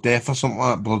Fingers of Death or something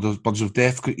like that, Birds of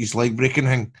Death, his leg breaking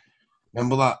thing.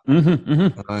 Remember that?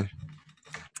 Aye.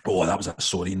 Oh, that was a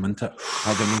sorry, wasn't it?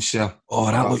 I didn't see. Oh,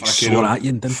 that looked sore at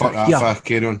you, didn't Fuck it? that, fuck,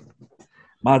 carry on.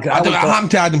 Margaret, What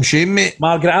happened to Adam Shane, mate?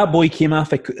 Margaret, that boy came off.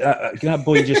 That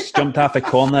boy just jumped off a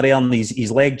corner there, and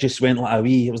his leg just went like a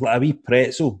wee. It was like a wee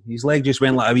pretzel. His leg just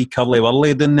went like a wee curly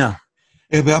whirly, didn't it?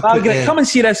 Yeah, Margaret, come and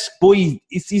see this boy.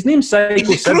 His name's Psycho.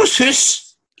 He's at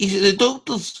Crosshouse. He's at the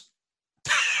doctor's.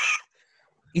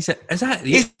 Is that?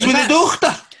 He's with the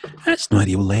doctor. That's not a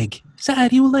real leg. Is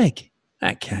that a real leg?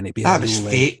 That can't be. That was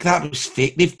fake. That was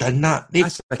fake. They've done that.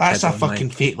 That's a fucking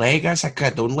fake leg. That's a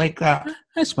kid on like that.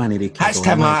 That's one of the kids. That's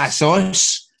tomato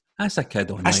sauce. That's a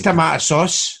kid on. That's tomato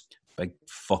sauce. Big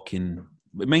fucking.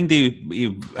 Mind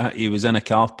you, he was in a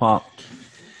car park.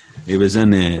 He was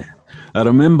in a. I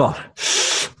remember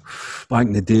back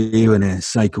in the day when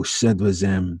Psycho Sid was.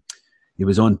 He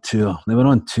was on tour. They were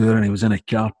on tour, and he was in a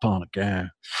car park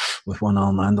with one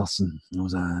Arn Anderson. There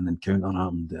was an encounter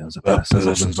happened. There was a pair of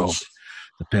scissors involved.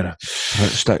 A pair of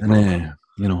stick. And,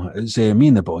 you know, it's me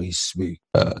and the boys. We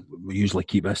usually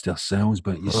keep this to ourselves,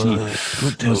 but you see,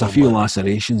 there was a few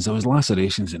lacerations. There was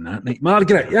lacerations in that night.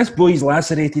 Margaret, this boy's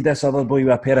lacerated this other boy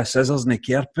with a pair of scissors in the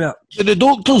carpet. The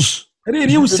doctors. Are they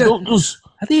real scissors?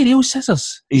 Are they real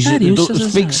scissors? He's the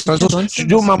doctor's fake scissors. You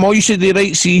know, my mum used to do,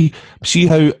 right? See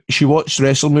how she watched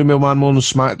wrestling with me one morning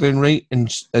SmackDown, right?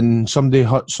 And somebody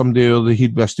hurt somebody, or they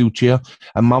hid with a steel chair,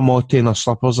 and my mum taking her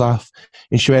slippers off,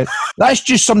 and she went, "That's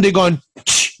just somebody going,"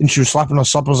 and she was slapping her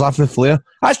slippers off the flare.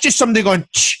 That's just somebody going,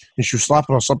 and she was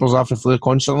slapping her slippers off the flare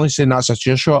constantly, saying that's a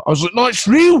chair shot. I was like, no, it's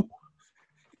real.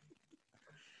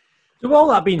 So all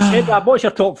that being said, what's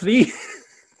your top three?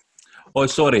 Oh,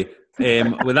 sorry.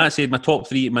 With that said, my top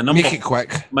three, make it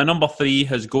quick. My number three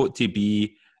has got to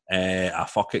be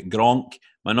Gronk.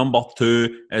 My number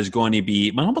two is going to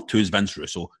be Vince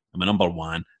Russo, and my number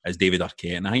one is David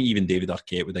Arquette. And I think even David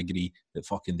Arquette would agree that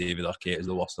fucking David Arquette is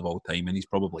the worst of all time, and he's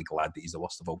probably glad that he's the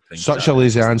worst of all time. Such a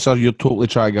lazy answer. You're totally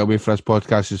trying to get away from this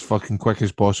podcast as fucking quick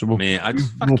as possible. Mate, I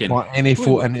just don't put any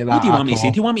thought into that. What do you want me to say?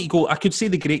 Do you want me to go? I could say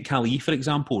the Great Khali, for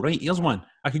example, right? Here's one.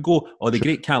 I could go, the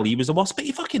Great Khali was the worst, but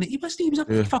he was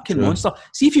a fucking monster.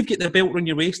 See if you've got the belt around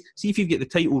your waist, see if you've got the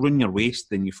title around your waist,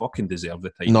 then you fucking deserve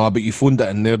the title. No, but you phoned it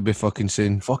in there by fucking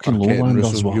saying fucking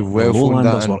Lowlanders were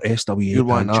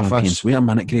SWA tag champions. Wait a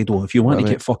minute, Grado. If you want to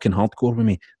get fucking hardcore with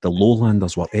me, the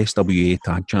Lowlanders were SWA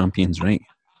tag champions, right?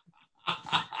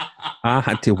 I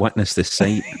had to witness the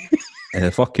sight. The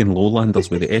fucking Lowlanders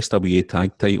with the SWA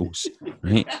tag titles,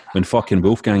 right? When fucking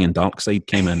Wolfgang and Darkseid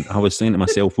came in, I was saying to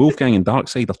myself, Wolfgang and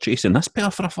Darkseid are chasing this pair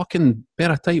for a fucking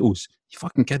pair of titles. You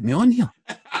fucking kidding me on here?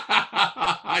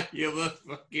 You're the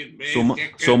fucking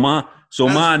man. So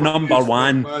my number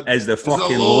one is the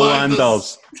fucking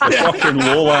Lowlanders. The fucking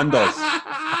Lowlanders. What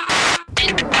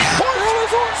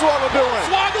is Hornswoggle doing?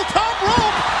 Swoggle top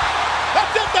rope.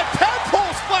 That's just the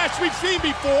tadpole splash we've seen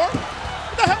before.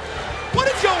 What the hell? What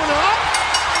is going on?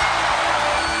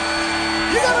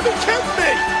 You gotta be kidding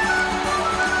me!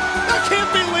 That can't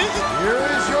be legal. Here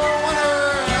is your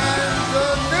winner and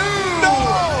the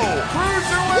new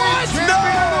Cruiserweight Champion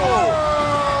of the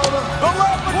World, the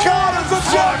Leprechaun is the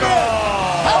champion!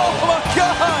 Oh my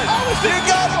God! You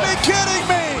gotta be kidding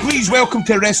me! Please welcome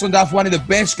to Wrestling Daft, one of the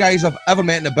best guys I've ever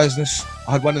met in the business.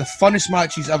 I had one of the funnest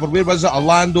matches ever. Where was it?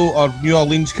 Orlando or New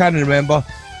Orleans? Can't remember.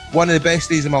 One of the best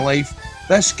days of my life.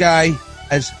 This guy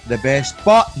is the best,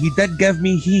 but he did give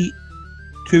me heat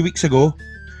 2 weeks ago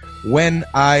when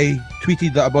I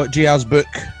tweeted that about JR's book,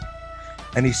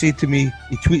 and he said to me,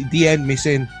 he DM'd me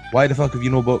saying, why the fuck have you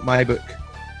know about my book?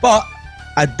 But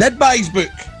I did buy his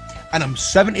book, and I'm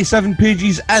 77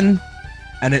 pages in,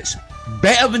 and it's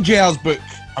better than JR's book.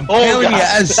 I'm telling you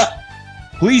it is.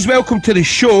 Please welcome to the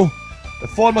show the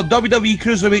former WWE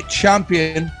Cruiserweight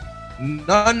Champion,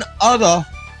 none other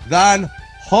than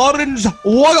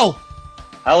Hornswoggle.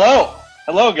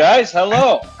 Hello, guys.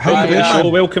 Hello.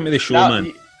 Welcome to the show,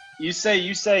 man. You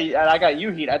say, and I got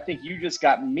you heat. I think you just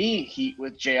got me heat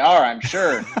with JR. I'm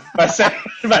sure. Who cares?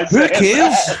 Who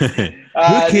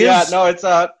cares? Yeah, no, it's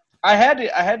I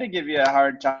had to give you a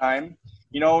hard time.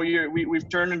 You know, we've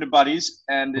turned into buddies,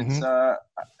 and it's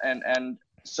and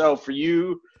so for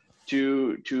you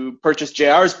to purchase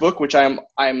JR's book, which I'm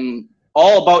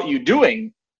all about you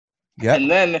doing, and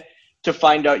then to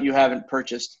find out you haven't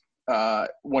purchased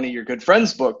one of your good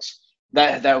friend's books,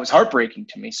 that was heartbreaking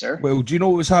to me, sir. Well, do you know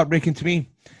what was heartbreaking to me?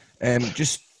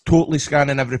 Just totally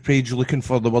scanning every page looking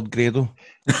for the word Grado.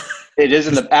 It is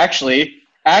in the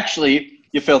actually,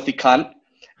 you filthy cunt.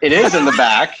 It is in the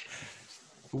back.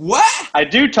 What? I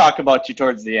do talk about you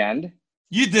towards the end.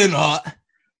 You do not.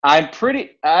 I'm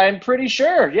pretty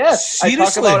sure. Yes. Seriously? I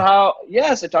talk about how.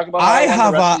 Yes, I talk about. How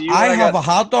I have a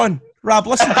hard on. Rob,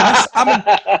 listen to this.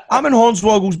 I'm in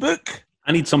Hornswoggle's book.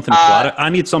 I need something. I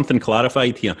need something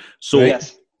clarified here. So,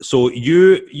 yes. So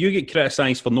you get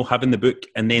criticised for not having the book,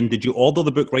 and then did you order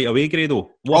the book right away, Grado?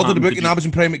 Ordered the book in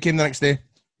Amazon Prime. It came the next day.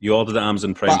 You ordered it at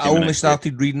Amazon Prime. But I only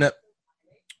started reading it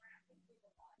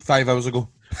 5 hours ago.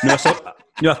 No,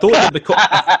 I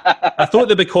thought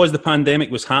that because the pandemic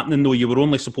was happening, though, you were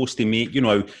only supposed to make,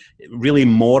 really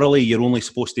morally, you're only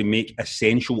supposed to make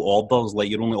essential orders, like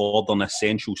you're only ordering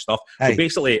essential stuff. So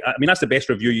basically, I mean, that's the best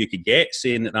review you could get,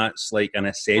 saying that that's like an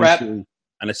essential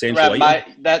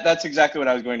item. That's exactly what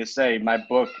I was going to say. My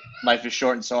book, Life is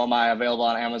Short and So Am I, available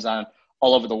on Amazon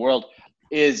all over the world,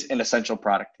 is an essential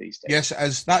product these days. Yes, it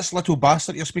is. That's Little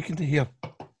Bastard you're speaking to here.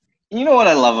 You know what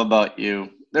I love about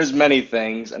you? There's many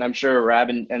things, and I'm sure Rab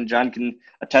and John can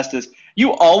attest to this.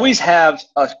 You always have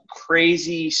a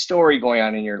crazy story going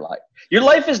on in your life. Your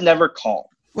life is never calm.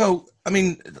 Well, I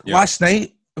mean, last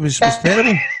night it was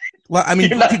terrible. I mean,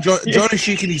 John is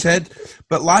shaking his head,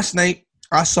 but last night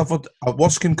I suffered a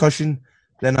worse concussion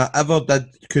than I ever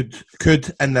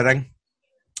could in the ring.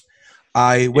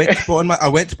 I went to put on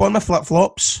my flip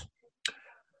flops.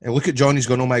 And look at John. He's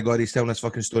going, "Oh my God, he's telling this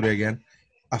fucking story again."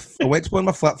 I went to put on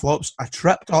my flip flops. I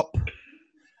tripped up,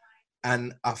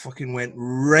 and I fucking went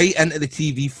right into the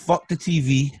TV. Fuck the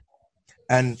TV,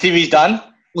 and TV's done.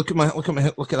 Look at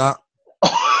that.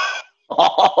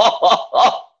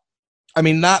 I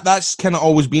mean that's kind of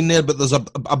always been there, but there's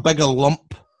a bigger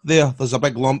lump there. There's a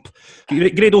big lump.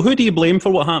 Grado, who do you blame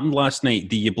for what happened last night?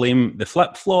 Do you blame the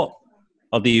flip flop,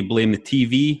 or do you blame the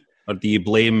TV, or do you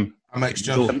blame a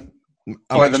mixture?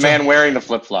 Or the man wearing the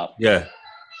flip flop? Yeah.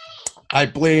 I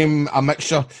blame a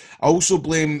mixture. I also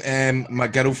blame my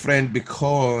girlfriend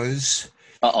because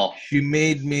she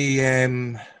made me.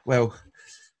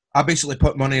 I basically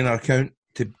put money in her account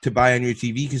to buy a new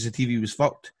TV because the TV was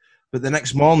fucked. But the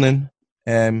next morning,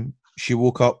 she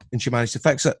woke up and she managed to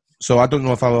fix it. So I don't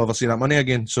know if I'll ever see that money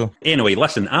again. So anyway,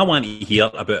 listen, I want to hear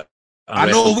about. I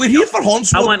know we're here for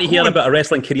Hornswoggle. I want to hear about a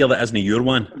wrestling career that isn't your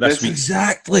one this week.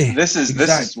 Exactly. This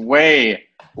is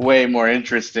way more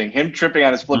interesting. Him tripping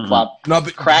on his flip flop,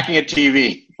 cracking a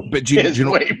TV. But do you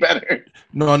know, way better.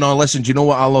 No. Listen, do you know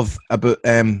what I love about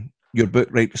your book?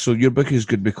 Right. So your book is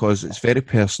good because it's very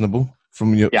personable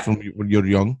from when you're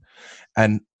young,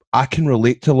 and I can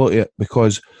relate to a lot of it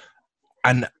because.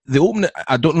 And the opening,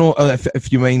 I don't know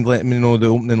if you mind letting me know. The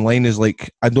opening line is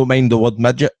like, I don't mind the word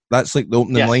midget. That's like the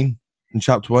opening line in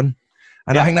chapter 1,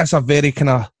 and I think that's a very kind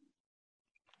of.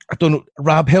 I don't know,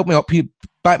 Rab, help me up here,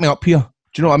 back me up here.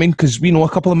 Do you know what I mean? Because we know a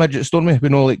couple of midgets, don't we? We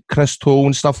know like Chris Toll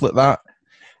and stuff like that.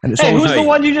 And it's who's the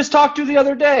one you just talked to the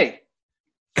other day?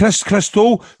 Chris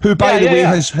Toll, who by the way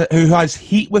has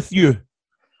heat with you.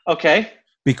 Okay.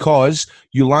 Because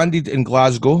you landed in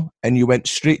Glasgow and you went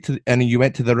to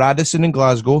the Radisson in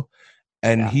Glasgow,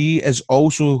 and he is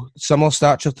also similar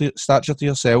stature to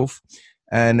yourself,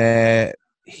 and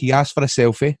he asked for a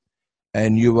selfie,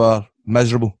 and you were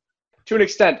miserable. To an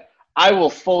extent, I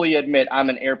will fully admit I'm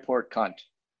an airport cunt.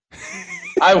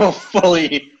 I will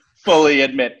fully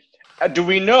admit. Do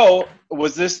we know,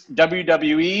 was this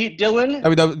WWE, Dylan?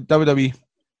 WWE.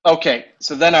 Okay,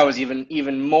 so then I was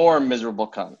even more miserable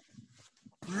cunt.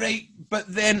 Right, but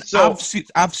then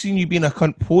I've seen you being a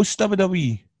cunt post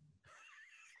WWE.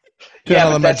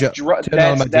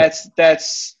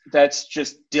 That's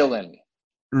just Dylan.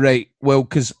 Right. Well,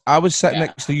 because I was sitting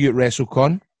next to you at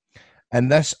WrestleCon,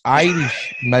 and this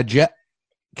Irish midget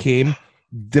came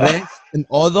dressed in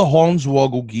all the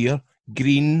Hornswoggle gear,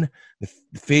 green, the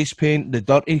face paint, the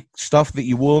dirty stuff that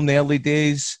you wore in the early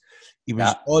days. He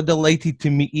was all delighted to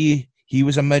meet you. He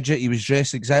was a midget. He was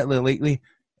dressed exactly like you,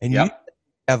 and you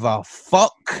have a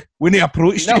fuck when he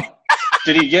approached you.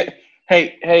 Did he get?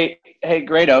 Hey,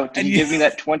 Grado, did you give me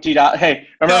that $20? Hey,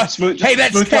 remember smooth? Hey,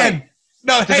 that's 10.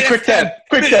 No, hey, quick 10.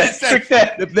 Quick 10.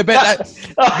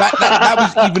 That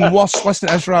was even worse. Listen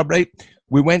to this, Rob, right?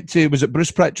 We went to, was it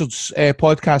Bruce Pritchard's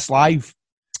podcast live?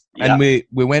 And we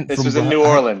went This was in New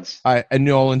Orleans. In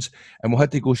New Orleans. And we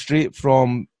had to go straight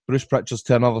from Bruce Pritchard's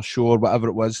to another show or whatever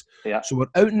it was. Yeah. So we're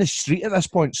out in the street at this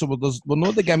point. So we're not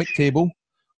at the gimmick table.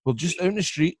 We're just out in the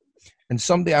street. And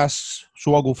somebody asks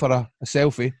Swoggle for a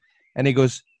selfie. And he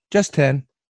goes, just 10.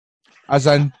 As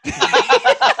in...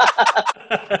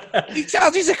 He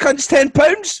charges a cunt's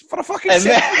 £10 for a fucking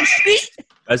selfie in the street.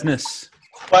 Business.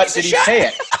 But did he pay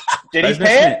it? Did he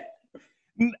pay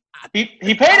it? He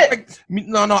paid it.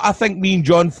 I think me and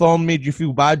John Thorne made you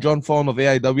feel bad. John Thorne of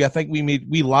AIW. I think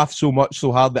we laughed so much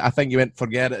so hard that I think you went,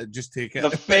 forget it, just take it.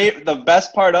 The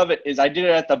best part of it is I did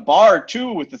it at the bar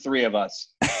too with the three of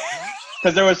us,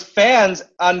 because there was fans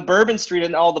on Bourbon Street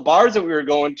and all the bars that we were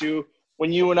going to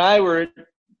when you and I were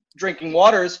drinking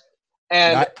waters,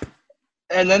 and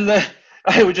then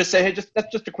I would just say, hey,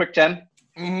 that's just a quick 10.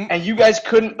 Mm-hmm. And you guys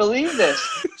couldn't believe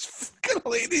this.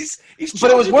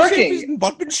 But it was working. In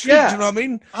Bourbon Street, do you know what I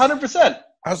mean? 100%.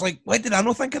 I was like, why did I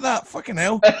not think of that? Fucking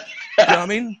hell. You know what I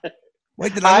mean? Why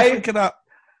did I not think of that?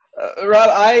 Rod,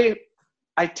 I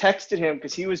texted him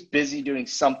because he was busy doing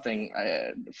something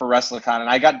for WrestleCon, and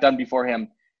I got done before him.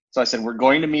 So I said, we're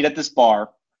going to meet at this bar.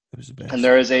 It was the best. And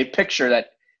there is a picture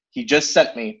that he just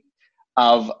sent me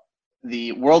of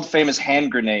the world-famous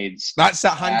hand grenades. That's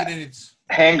that hand grenades.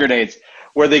 Hand grenades.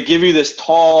 Where they give you this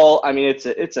tall, I mean, it's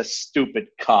a stupid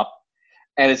cup,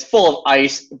 and it's full of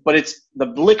ice, but it's the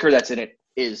liquor that's in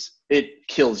it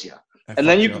kills you. And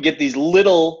then you can get these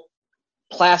little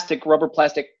rubber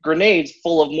plastic grenades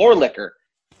full of more liquor.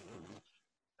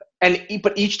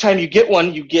 But each time you get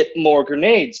one, you get more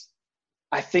grenades.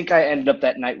 I think I ended up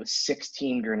that night with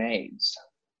 16 grenades,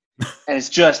 and it's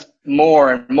just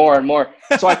more and more and more.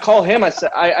 So I call him. I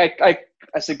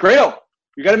said, Grado,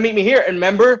 you got to meet me here. And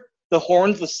remember, the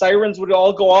horns, the sirens would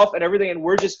all go off and everything, and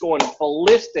we're just going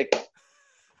ballistic.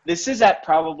 This is at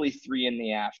probably 3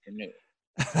 p.m.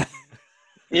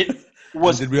 It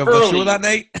was Did we have early. a show that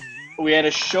night? We had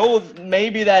a show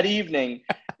maybe that evening,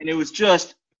 and it was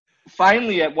just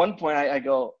finally at one point I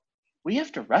go, we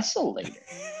have to wrestle later.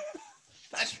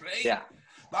 That's right. Yeah.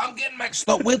 But I'm getting mixed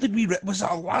up. Where did we? Was it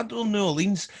Orlando or New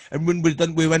Orleans? And when we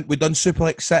done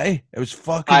Superplex City. It was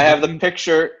fucking. I have the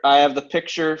picture. I have the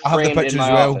picture framed in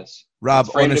my office. Rob,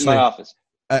 framed honestly, in my office.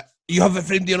 You have it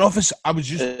framed in your office. I was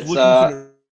just looking for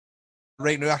it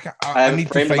right now. I need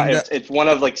to find it. It's one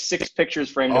of like 6 pictures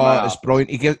framed in my office. It's brilliant.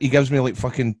 He gives me like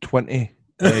fucking 20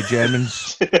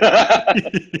 Germans.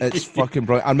 It's fucking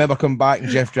brilliant. I remember coming back and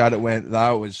Jeff Jarrett went,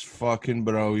 "That was fucking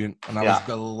brilliant," and I was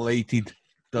delighted.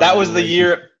 That was the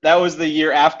year. That was the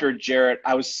year after Jarrett.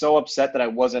 I was so upset that I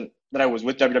was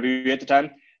with WWE at the time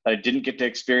that I didn't get to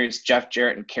experience Jeff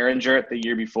Jarrett and Karen Jarrett the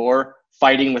year before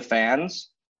fighting with fans.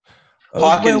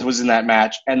 Hawkins was in that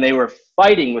match, and they were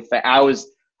fighting with fans.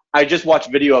 I just watched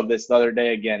video of this the other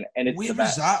day again, and it's where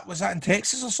was that? Was that in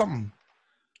Texas or something?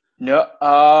 No,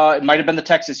 it might have been the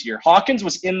Texas year. Hawkins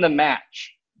was in the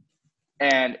match,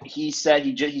 and he said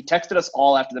he texted us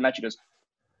all after the match. He goes,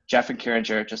 Jeff and Karen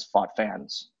Jarrett just fought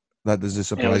fans. That doesn't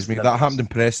surprise me. That happened in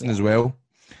Preston as well.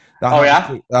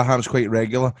 That happens quite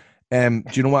regular. Do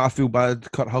you know what I feel bad?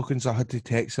 Kurt Hawkins, I had to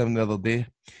text him the other day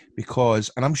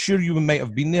because, and I'm sure you might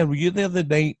have been there. Were you there the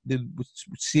night that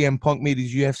CM Punk made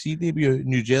his UFC debut in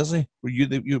New Jersey? Were you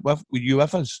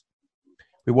with us?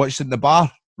 We watched it in the bar.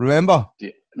 Remember?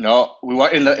 No, we were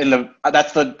in the.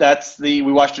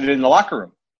 We watched it in the locker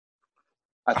room.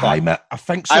 I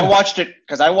think so. I watched it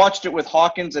because I watched it with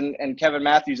Hawkins and Kevin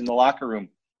Matthews in the locker room,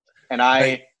 and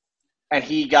and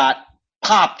he got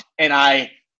popped, and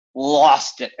I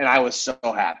lost it, and I was so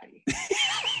happy.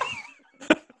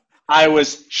 I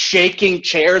was shaking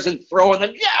chairs and throwing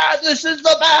them. Yeah, this is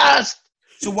the best.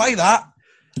 So why that?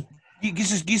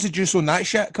 Gives a juice on that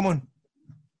shit. Come on.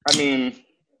 I mean,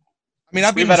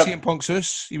 I've been to CM Punk's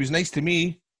house. He was nice to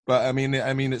me. But I mean,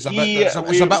 it's a bit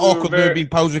awkward now being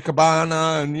pals with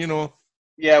Cabana, and you know.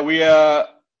 Yeah, we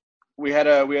had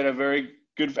a very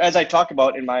good, as I talk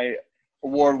about in my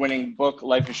award-winning book,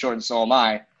 Life is Short and So Am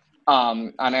I,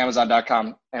 on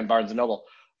Amazon.com and Barnes and Noble.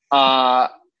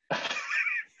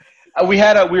 We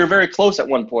were very close at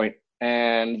one point,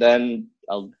 and then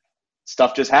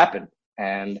stuff just happened,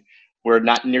 and we're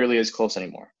not nearly as close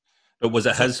anymore. But was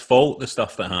it his fault, the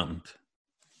stuff that happened?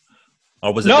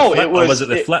 Or was it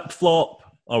the flip flop?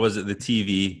 Or was it the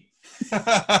TV?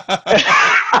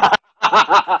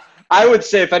 I would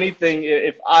say, if anything,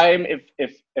 if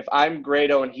I'm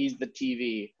Grado and he's the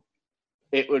TV,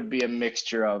 it would be a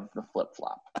mixture of the flip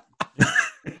flop.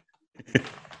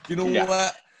 You know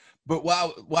what? But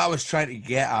what I was trying to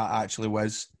get at actually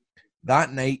was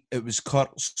that night. It was Kurt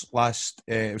Hawkins' last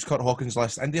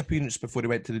indie appearance before he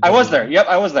went to the. I was there. Yep,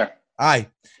 I was there. Aye,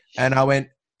 and I went,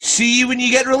 "See you when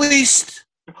you get released."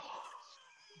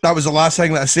 That was the last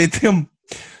thing that I said to him.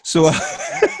 So I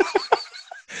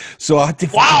had to.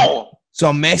 Wow. So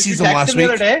I messaged him last week,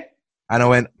 and I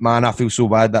went, "Man, I feel so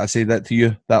bad that I said that to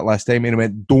you that last time." And he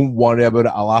went, "Don't worry about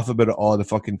it. I laugh about it all the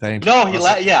fucking time." No,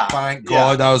 yeah. Thank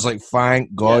God. I was like,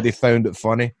 "Thank God he found it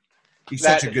funny." He's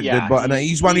such a good dude, but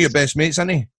he's one of your best mates, isn't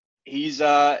he? He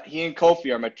and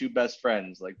Kofi are my 2 best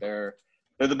friends. Like they're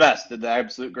They're the best. They're the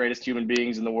absolute greatest human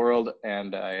beings in the world,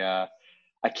 and I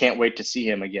can't wait to see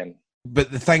him again.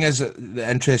 But the thing is that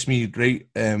interests me, right,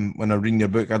 when I'm reading your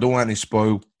book, I don't want to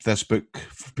spoil this book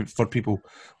for people,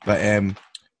 but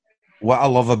what I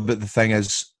love about the thing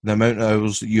is the amount of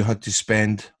hours that you had to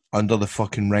spend under the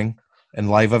fucking ring in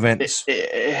live events.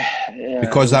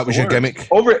 Because that was your gimmick.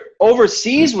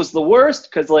 Overseas was the worst,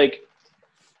 because, like,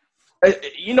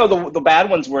 you know, the bad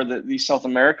ones were these South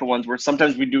America ones where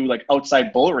sometimes we do, like,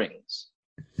 outside bull rings.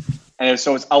 And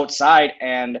so it's outside,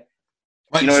 and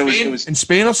What, you know, in Spain? it was in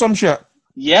Spain or some shit.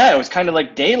 Yeah, it was kind of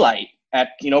like daylight at,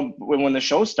 you know, when the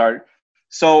show started.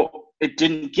 So it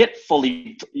didn't get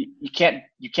fully. You can't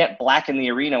blacken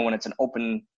the arena when it's an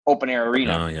open air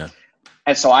arena. Oh yeah.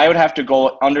 And so I would have to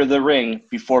go under the ring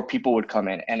before people would come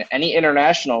in. And any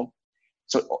international,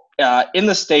 so in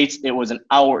the States it was an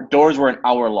hour. Doors were an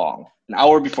hour long, an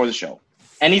hour before the show.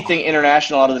 Anything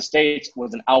international out of the States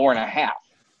was an hour and a half.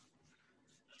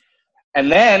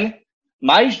 And then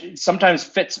sometimes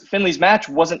Finley's match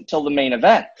wasn't till the main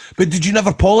event. But did you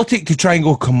never politic to try and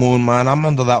go, come on, man, I'm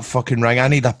under that fucking ring, I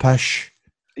need a push?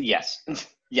 Yes.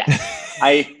 Yes.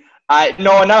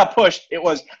 No, not a push. It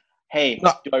was, hey,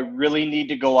 do I really need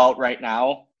to go out right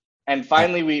now? And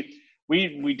finally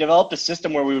we developed a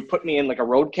system where we would put me in like a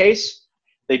road case.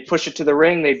 They'd push it to the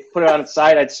ring, they'd put it on its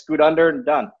side, I'd scoot under and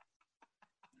done.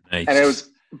 Nice. And it was,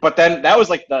 but then that was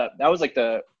like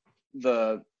the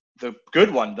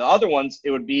good one. The other ones,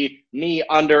 it would be me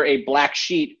under a black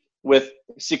sheet with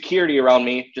security around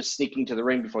me, just sneaking to the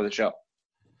ring before the show,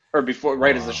 or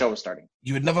right as the show was starting.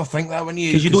 You would never think that when you,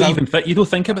 because you don't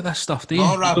think about this stuff, do you?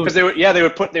 Because they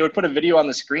would put a video on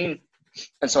the screen,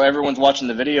 and so everyone's watching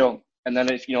the video, and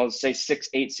then if, you know, say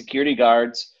 6-8 security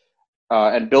guards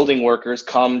and building workers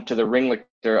come to the ring, like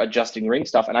they're adjusting ring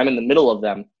stuff, and I'm in the middle of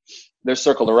them. They're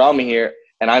circled around me here,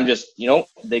 and I'm just, you know,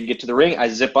 they get to the ring, I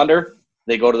zip under.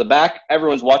 They go to the back.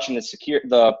 Everyone's watching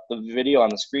the video on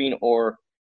the screen, or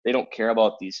they don't care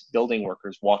about these building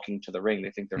workers walking to the ring.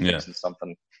 They think they're fixing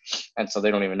something, and so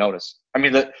they don't even notice. I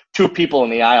mean, the two people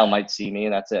in the aisle might see me,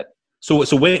 and that's it. So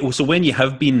when you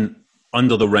have been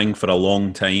under the ring for a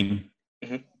long time,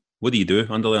 what do you do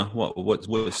under there?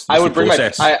 What's I would the bring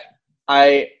process?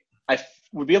 I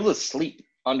would be able to sleep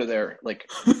under there like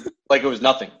it was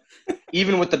nothing,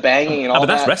 even with the banging and all. But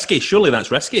that's risky. Surely that's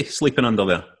risky, sleeping under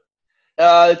there.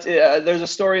 There's a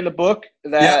story in the book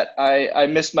that I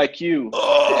missed my cue.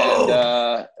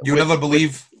 And, you never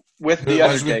believe with the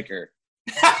Undertaker.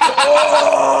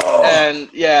 And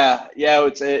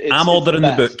it's I'm ordering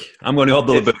the book. I'm going to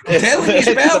order the book. I'm telling you, it's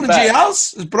better than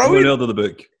JR's. It's brilliant. I'm going to order the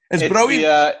book. It's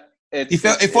brilliant. He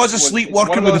falls asleep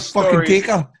working with his fucking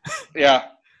taker. Yeah,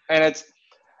 and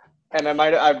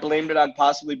I blamed it on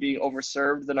possibly being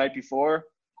overserved the night before.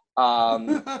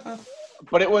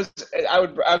 But it was, I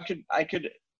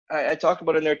talk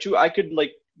about it in there too. I could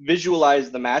like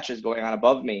visualize the matches going on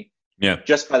above me,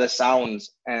 just by the sounds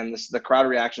and the crowd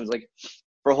reactions. Like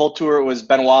for a whole tour, it was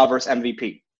Benoit versus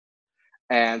MVP,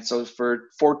 and so for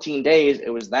 14 days,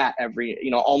 it was that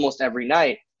almost every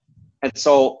night. And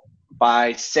so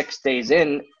by 6 days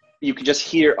in, you could just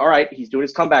hear, all right, he's doing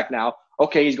his comeback now.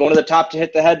 Okay, he's going to the top to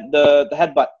hit the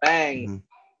headbutt, bang,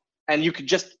 and you could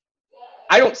just.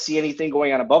 I don't see anything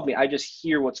going on above me. I just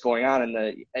hear what's going on,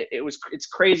 and it's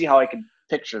crazy how I could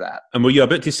picture that. And were you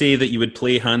about to say that you would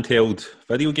play handheld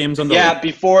video games under? Yeah,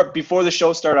 before the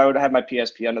show started, I would have my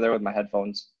PSP under there with my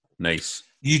headphones. Nice.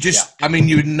 You just, I mean,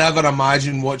 you would never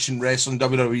imagine watching wrestling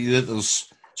WWE that there's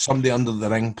somebody under the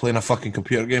ring playing a fucking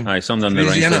computer game. Aye, somebody under the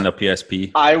ring playing a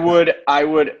PSP. I would.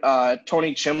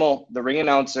 Tony Chimmel, the ring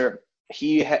announcer,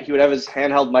 he would have his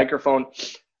handheld microphone.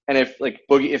 And if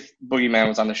Boogeyman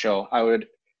was on the show,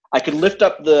 I could lift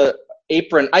up the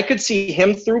apron. I could see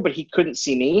him through, but he couldn't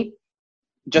see me,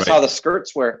 just how the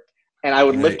skirts were. And I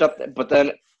would lift up, but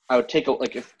then I would take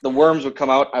if the worms would come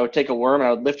out, I would take a worm and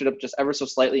I would lift it up just ever so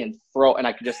slightly and throw, and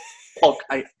I could just poke.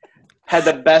 I had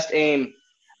the best aim.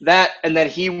 That, and then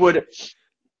he would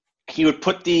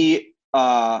put the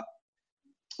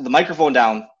microphone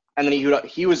down, and then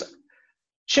he was.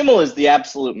 Chimmel is the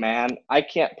absolute man. I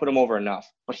can't put him over enough.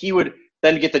 But he would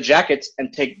then get the jackets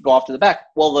and go off to the back.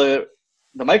 Well, the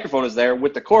microphone is there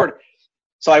with the cord.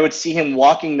 So I would see him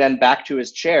walking then back to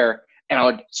his chair, and I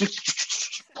would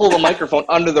pull the microphone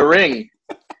under the ring.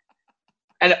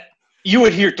 And you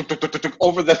would hear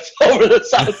over the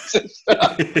sound system.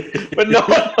 But no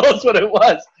one knows what it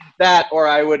was. That,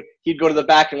 or he'd go to the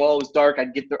back, and while it was dark,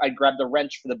 I'd grab the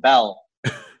wrench for the bell.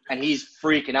 And he's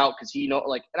freaking out because and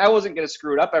I wasn't going to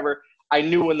screw it up ever. I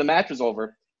knew when the match was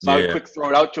over. So I would quick throw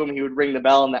it out to him. He would ring the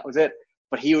bell, and that was it.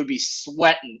 But he would be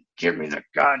sweating. Give me the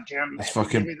gun, Jim.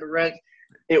 Give me the wrench.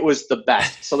 It was the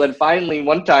best. So then finally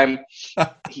one time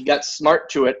he got smart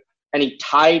to it and he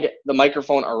tied the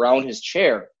microphone around his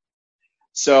chair.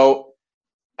 So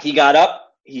he got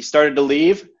up, he started to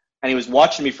leave, and he was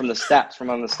watching me from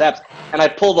on the steps. And I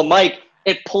pull the mic,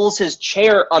 it pulls his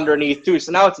chair underneath too.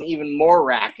 So now it's an even more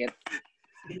racket.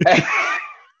 But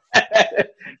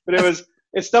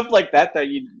it's stuff like that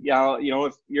you know,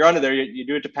 if you're under there, you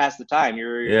do it to pass the time.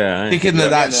 Thinking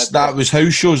that was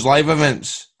house shows, live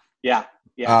events. Yeah.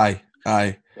 Aye.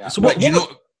 Yeah. So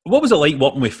what was it like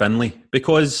working with Finlay?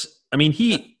 Because I mean,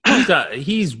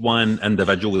 he's one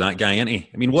individual, that guy, isn't he?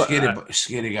 I mean, what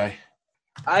scary guy.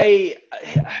 I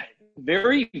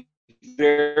very,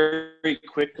 very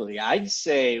quickly, I'd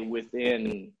say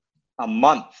within a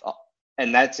month,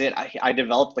 and that's it. I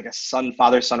developed like a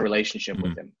father-son relationship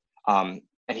with him. And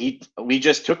we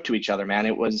just took to each other, man.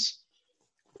 It was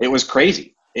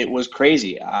crazy. It was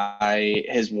crazy.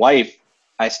 His wife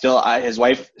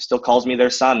still calls me their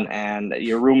son, and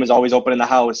your room is always open in the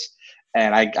house.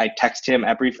 And I text him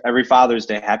every Father's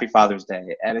Day, Happy Father's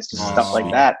Day, and it's just stuff like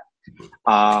that.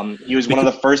 He was one of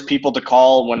the first people to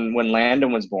call when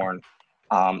Landon was born.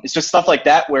 It's just stuff like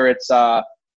that where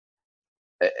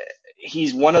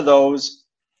he's one of those.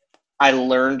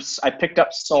 I picked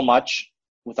up so much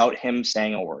without him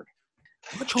saying a word.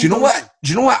 Do you know what?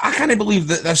 I can't believe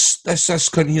that this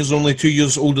cunt here is only 2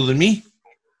 years older than me.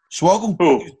 Swoggle.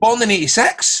 Who? He was born in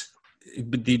 86.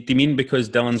 But do you mean because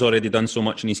Dylan's already done so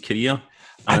much in his career?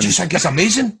 I just think it's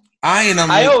amazing. I'm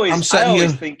always here.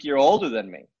 think you're older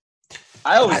than me.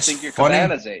 I always think you're funny.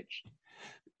 Cabana's age.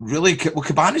 Really? Well,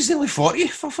 Cabana's nearly 40,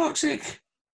 for fuck's sake.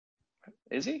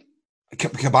 Is he?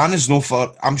 Cabana's no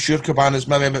 40. I'm sure Cabana's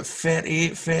maybe about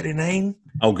 38, 39.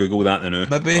 I'll Google that now.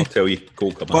 Maybe. I'll tell you.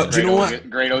 Colt Cabana. But do you know what?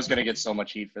 Grado's going to get so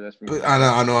much heat for this.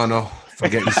 I know.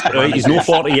 Forget right, he's not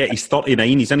 40 yet. He's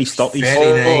 39. He's in his 30s.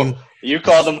 39. You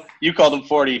called him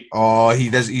 40. Oh, he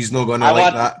does. He's not going to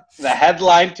like that. The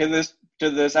headline to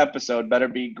this episode better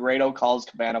be Grado calls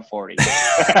Cabana 40.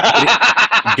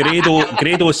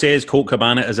 Grado says Colt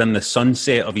Cabana is in the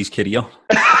sunset of his career.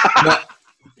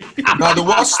 No,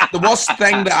 the worst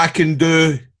thing that I can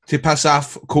do to piss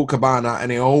off Colt Cabana,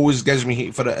 and he always gives me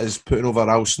hate for it, is putting over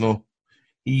Al Snow.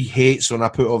 He hates when I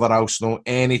put over Al Snow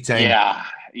anytime. Yeah.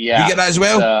 You get that as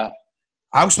well?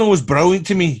 Al Snow was brilliant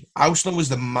to me. Al Snow was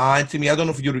the man to me. I don't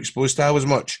know if you were exposed to Al as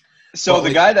much. So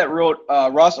the guy that wrote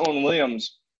Ross Owen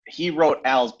Williams, he wrote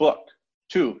Al's book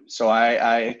too. So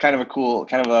I kind of a cool,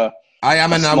 kind of a. I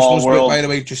am in Al Snow's book, by the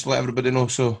way, just to let everybody know.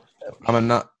 So I'm in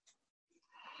that.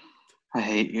 I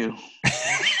hate you.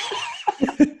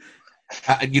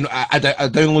 I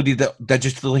downloaded it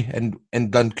digitally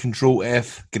and done Control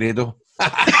F Grado.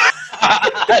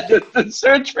 Just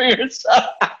search for yourself.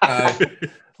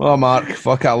 Well, Mark,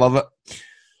 fuck it, I love it.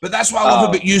 But that's what I love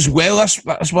about you as well. That's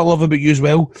what I love about you as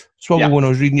well. That's why when I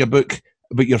was reading your book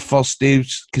about your first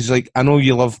days, because like I know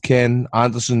you love Ken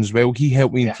Anderson as well. He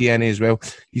helped me in TNA as well.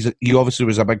 He obviously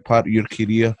was a big part of your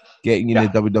career, getting you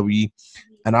in the WWE.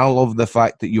 And I love the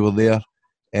fact that you were there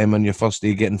on your first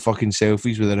day getting fucking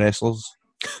selfies with the wrestlers.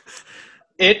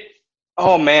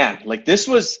 Oh man, like this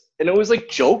was, and it was like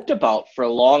joked about for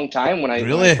a long time when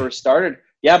I first started.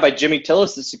 Yeah, by Jimmy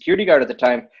Tillis, the security guard at the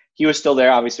time. He was still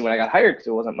there, obviously, when I got hired, because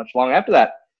it wasn't much long after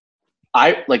that.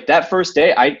 That first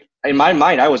day, in my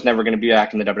mind, I was never going to be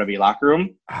back in the WWE locker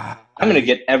room. I'm going to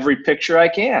get every picture I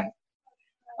can.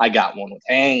 I got one with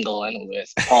Angle and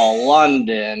with Paul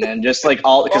London and just like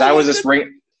all, because I was this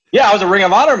ring. Yeah, I was a Ring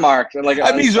of Honor mark. And like,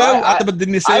 I mean,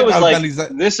 didn't you say I was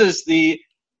like,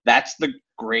 that's the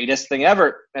greatest thing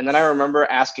ever. And then I remember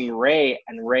asking Ray,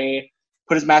 and Ray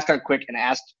put his mask on quick and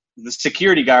asked the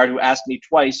security guard, who asked me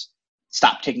twice,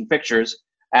 stop taking pictures,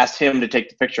 asked him to take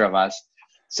the picture of us.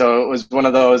 So it was one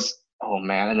of those, oh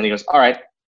man. And then he goes, all right,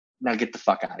 now get the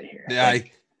fuck out of here. Yeah.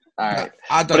 All right.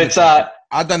 I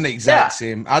done the exact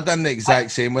same. I done the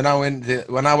exact same. When I went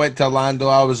to Orlando,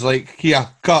 I was like, here,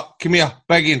 come here,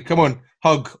 Biggin, come on,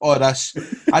 hug, all this.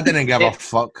 I didn't give a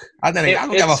fuck. I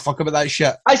don't give a fuck about that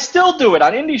shit. I still do it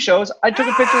on indie shows. I took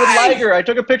a picture with Liger. I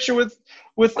took a picture with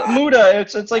Muda.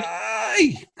 It's like,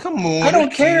 come on. I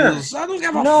don't care. I don't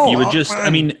give a fuck. You would just, man. I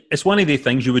mean, it's one of the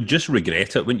things you would just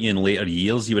regret it, wouldn't you, in later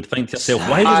years? You would think to yourself,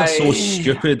 why was I so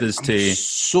stupid as to...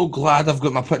 so glad I've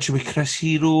got my picture with Chris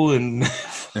Hero and...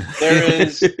 There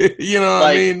is... you know what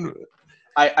I mean?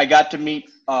 I got to meet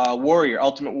Warrior,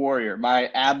 Ultimate Warrior, my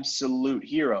absolute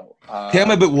hero. Tell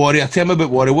me about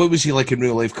Warrior. What was he like in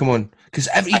real life? Come on. Because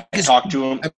I talked to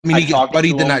him. I mean, he gets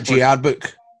buried in that JR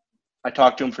book. I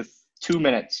talked to him for 2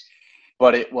 minutes,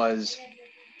 but it was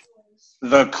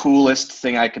the coolest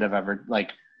thing I could have ever, like,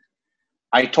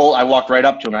 I walked right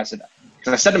up to him and I said,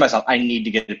 Because I said to myself, I need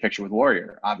to get a picture with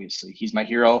Warrior. Obviously, he's my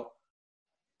hero.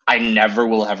 I never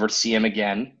will ever see him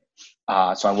again.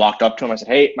 So I walked up to him. I said,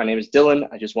 "Hey, my name is Dylan.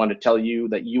 I just wanted to tell you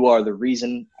that you are the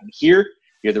reason I'm here.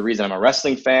 You're the reason I'm a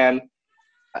wrestling fan.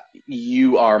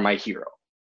 You are my hero."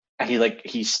 And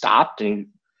he stopped and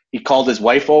he called his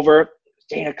wife over.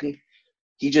 Dana,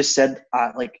 he just said,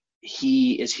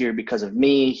 he is here because of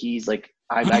me. He's like,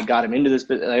 I got him into this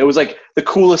business. It was like the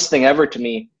coolest thing ever to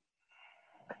me.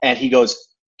 And he goes,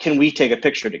 "Can we take a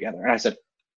picture together?" And I said,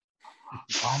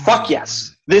 "Fuck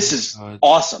yes. This is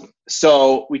awesome."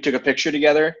 So we took a picture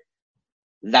together.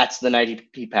 That's the night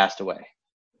he passed away.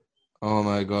 Oh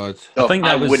my God. So if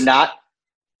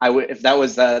that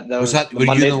was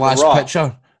were you the last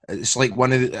picture? It's like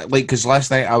one of the, because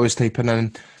last night I was typing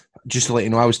in, just to let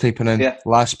you know,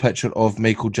 last picture of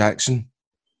Michael Jackson.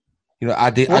 You know,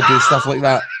 I do stuff like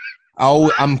that.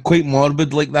 I'm quite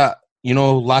morbid like that. You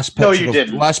know, last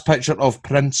picture of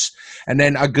Prince, and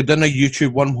then I got in a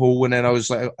YouTube wormhole, and then I was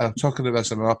like, I'm talking about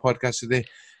this in our podcast today.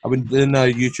 I went in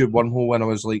a YouTube wormhole when I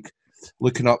was like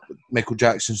looking up Michael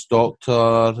Jackson's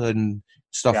doctor and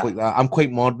stuff like that. I'm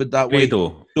quite morbid that way.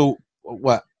 Though. So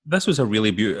what? This was a really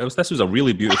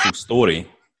beautiful story,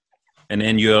 and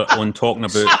then you're on talking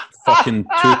about fucking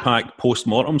Tupac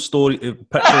post-mortem story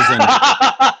pictures and.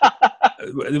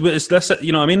 It's this,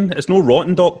 you know what I mean? It's no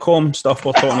rotten.com stuff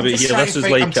we're talking about here. This is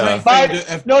like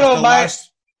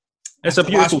it's a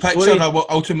beautiful picture story. of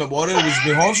Ultimate Warrior was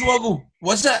the Hornswoggle.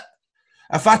 Was it?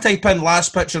 If I type in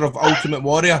last picture of Ultimate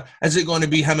Warrior, is it going to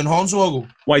be him and Hornswoggle?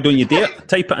 Why don't you do it?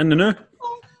 Type it in the now.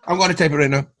 I'm going to type it right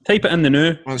now. Type it in the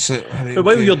now. That's it. But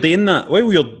while you're doing that,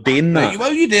 while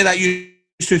you do that, you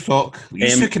used to talk. You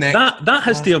used to connect. That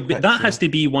has to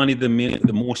be one of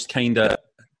the most kind of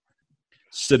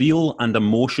surreal and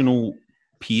emotional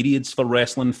periods for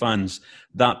wrestling fans.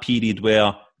 That period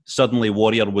where suddenly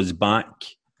Warrior was back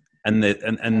in the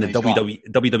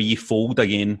WWE fold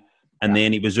again, and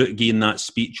then he was out again that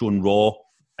speech on Raw,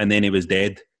 and then he was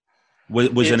dead.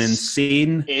 Was an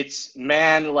insane. It's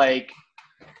like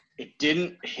it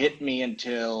didn't hit me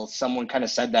until someone kind of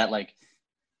said that, like,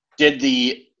 did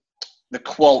the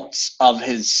quotes of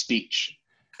his speech,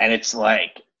 and it's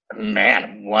like,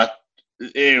 man, what?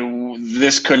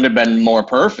 This couldn't have been more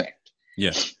perfect.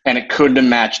 Yeah. And it couldn't have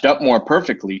matched up more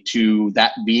perfectly to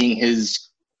that being his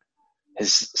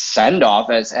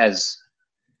send-off, as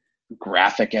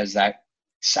graphic as that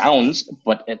sounds,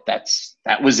 but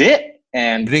that was it.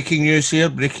 And breaking news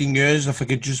here, if I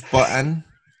could just butt in.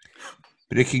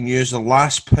 Breaking news, the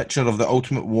last picture of the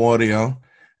Ultimate Warrior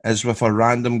is with a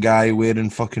random guy wearing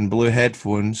fucking blue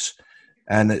headphones,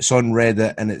 and it's on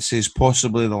Reddit, and it says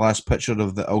possibly the last picture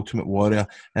of the Ultimate Warrior,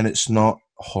 and it's not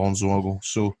Hornswoggle.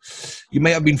 So you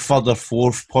might have been third or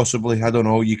fourth, possibly. I don't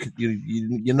know. You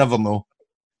never know.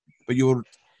 But you were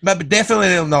maybe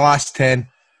definitely in the last 10.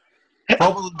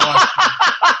 Probably the last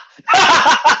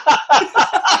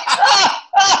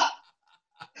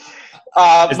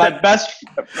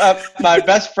 10. My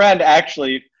best friend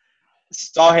actually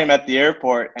saw him at the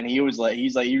airport, and he's like,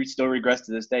 he still regrets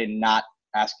to this day not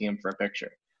asking him for a picture.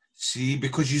 See,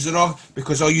 because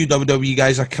all you WWE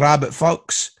guys are crab at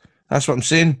fucks. That's what I'm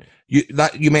saying. You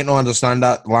might not understand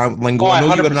that lingo.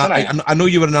 I know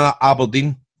you were in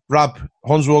Aberdeen. Rob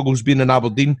Hornswoggle's been in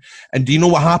Aberdeen, and do you know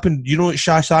what happened? You know what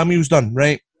Sha Samuels done,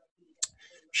 right?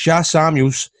 Sha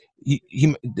Samuels,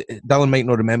 Dylan might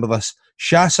not remember this.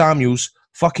 Sha Samuels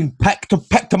fucking picked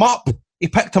him up. He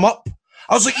picked him up.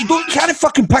 I was like, you can't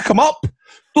fucking pick him up.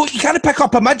 You can't pick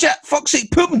up a midget. Fuck's sake,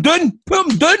 put him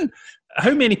down.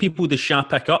 How many people does Sha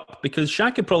pick up? Because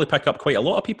Sha could probably pick up quite a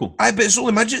lot of people. I bet it's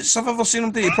only midgets I've ever seen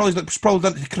him do. He probably done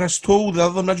it to Chris Toll, the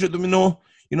other midget that we know.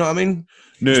 You know what I mean?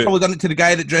 No. He's probably done it to the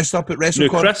guy that dressed up at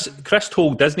WrestleCon. No, Chris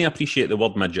Toll doesn't appreciate the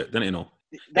word midget, didn't he? No.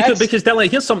 Because Dylan,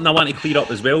 here's something I want to clear up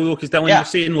as well, though. Because Dylan, you're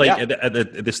saying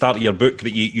at the start of your book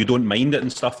that you don't mind it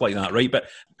and stuff like that, right? But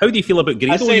how do you feel about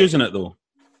Grado using it, though?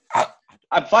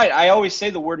 I'm fine. I always say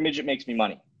the word midget makes me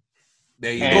money.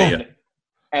 There you go.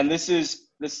 And this is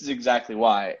exactly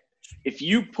why. If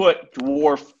you put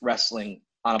dwarf wrestling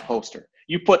on a poster,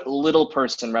 you put little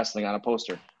person wrestling on a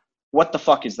poster, what the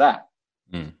fuck is that?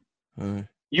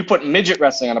 You put midget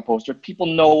wrestling on a poster, people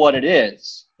know what it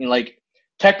is. You know, like,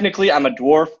 technically, I'm a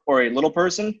dwarf or a little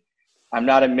person. I'm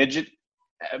not a midget,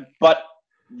 but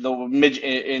the midget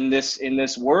in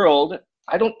this world,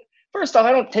 First off,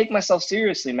 I don't take myself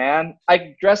seriously, man.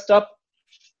 I dressed up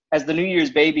as the New Year's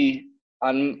baby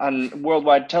on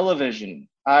worldwide television.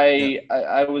 I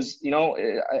was,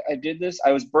 I did this.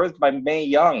 I was birthed by Mae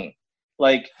Young.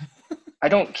 Like, I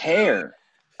don't care.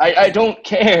 I don't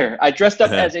care. I dressed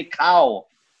up as a cow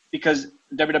because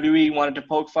WWE wanted to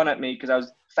poke fun at me because I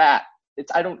was fat.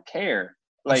 I don't care.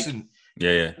 Like, Listen,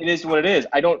 Yeah. it is what it is.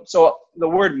 So the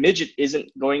word midget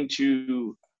isn't going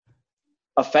to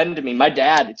offend me. My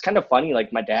dad, it's kind of funny.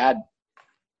 Like my dad,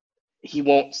 he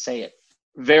won't say it.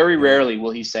 Very rarely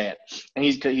will he say it. And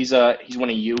he's one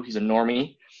of you. He's a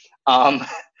normie.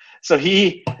 So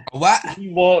he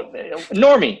won't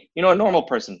normie. You know, a normal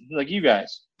person like you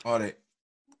guys. All right.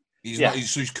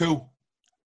 He's cool.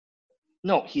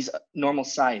 No, he's normal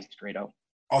sized, Grado.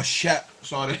 Oh shit!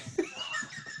 Sorry.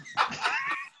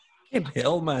 What the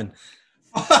hell, man?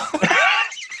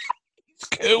 It's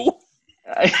cool.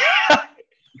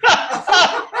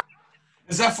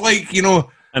 As if, like, you know.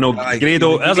 I know,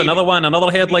 Grado. There's another one, another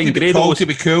headline. Grado to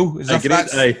be cool. As if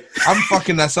I'm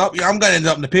fucking this up. I'm going to end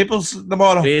up in the papers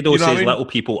tomorrow. Grado says mean? little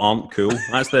people aren't cool.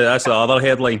 That's the other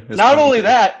headline. Not only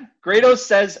that, Grado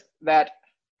says that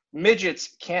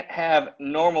midgets can't have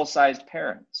normal-sized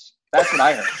parents. That's what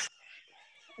I heard.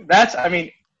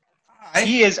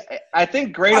 He is. I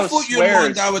think Grado thought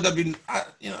swears. I would have been. I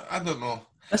don't know.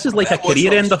 This is like a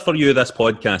career ender for you. This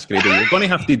podcast, Grado. You're going to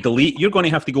have to delete. You're going to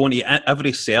have to go into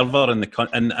every server in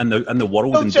the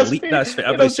world and delete this for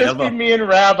every server. It'll just be me and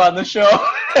Rab on the show.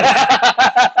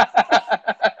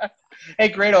 Hey,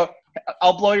 Grado,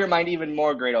 I'll blow your mind even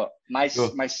more, Grado. My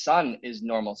son is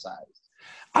normal sized.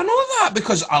 I know that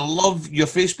because I love your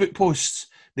Facebook posts.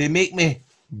 They make me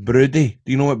broody.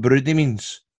 Do you know what broody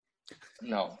means?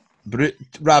 No.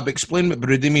 Rab, explain what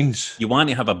broody means. You want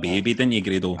to have a baby, didn't you,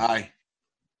 Grado? Aye.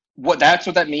 That's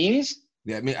what that means?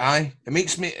 Yeah, aye. It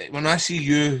makes me, when I see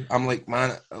you, I'm like,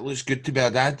 man, it looks good to be a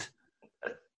dad.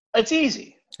 It's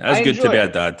easy. It's good to be a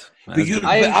dad.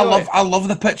 I love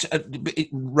the picture.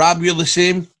 Rab, you're the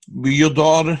same with your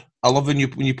daughter. I love when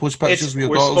you post pictures with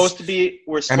your daughters.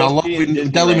 We're supposed and I love to be when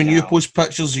Disney Dylan, right when you now. post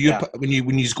pictures of when you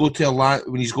go to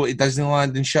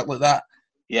Disneyland and shit like that.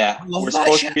 Yeah, we're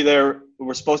supposed to be there.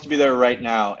 We're supposed to be there right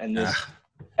now, and this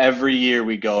every year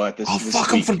we go at this. Oh this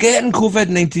fuck! week. I'm forgetting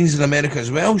COVID-19's in America as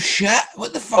well. Shit!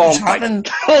 What the fuck is happening?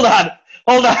 Hold on.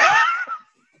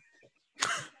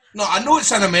 No, I know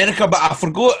it's in America, but I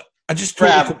forgot. I just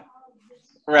Rab,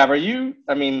 are you?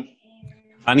 I mean,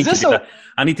 I need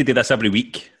to do this every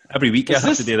week. Every week I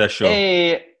have to do this show.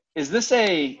 Is this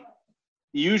a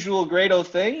usual Grado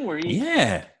thing where he?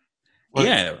 Yeah.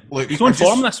 Look, he's on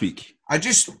form this week.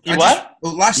 He's on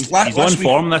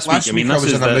form this week. I mean,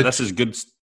 this is good.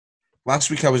 Last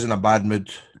week I was in a bad mood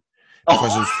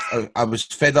because I was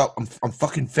fed up. I'm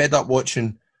fucking fed up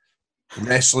watching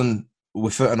wrestling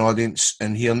without an audience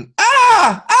and hearing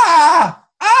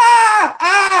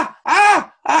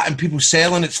and people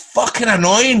selling. It's fucking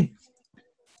annoying.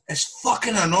 It's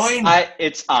fucking annoying.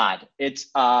 It's odd.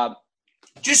 It's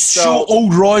show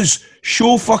old Roz.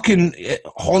 Show fucking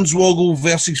Hornswoggle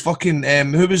versus fucking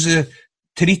who was the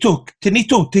Tikiko.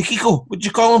 What'd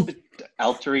you call him?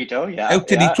 El Torito. Yeah. El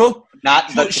Torito. Yeah.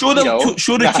 Show the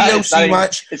TLC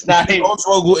match. It's not a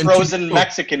Hornswoggle frozen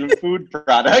Mexican food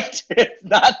product. It's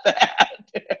not that.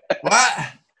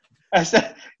 What? I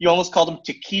said you almost called him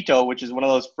Taquito, which is one of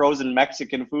those frozen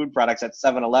Mexican food products at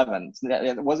 7-Eleven.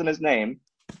 It wasn't his name.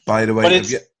 By the way, but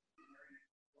it's.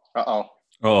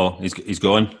 Oh, he's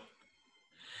gone.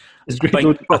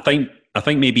 I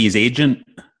think maybe his agent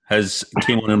has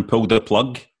came on and pulled the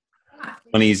plug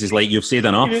when he's like, "You've said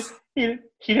enough." He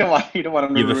didn't want him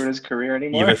to ruin his career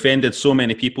anymore. You've offended so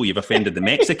many people. You've offended the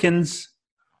Mexicans.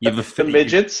 The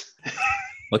midgets.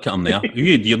 Look at him there.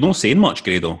 You're not saying much,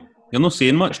 Grado. You're not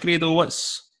saying much, Grado. You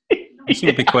seem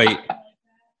to be quite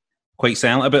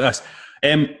silent about this.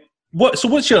 What's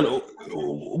been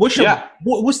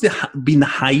the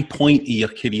high point of your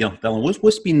career, Dylan?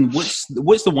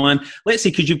 What's the one? Let's say,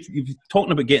 because you've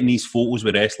talking about getting these photos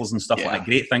with wrestlers and stuff like that.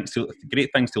 Great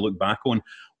things to look back on.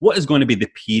 What is going to be the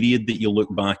period that you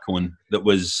look back on that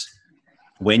was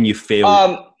when you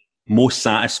felt most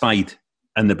satisfied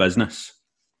in the business?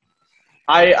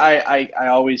 I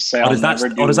always say, or is that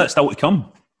still to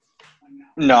come?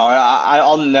 No,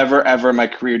 I'll never ever in my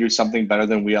career do something better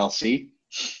than WLC.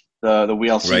 The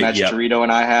WLC match Torito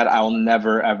and I had, I will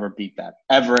never ever beat that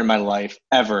ever in my life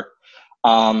ever.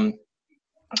 So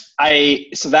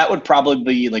that would probably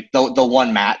be like the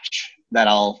one match that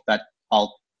I'll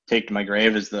take to my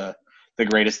grave is the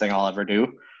greatest thing I'll ever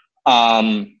do.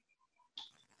 Probably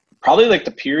like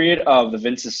the period of the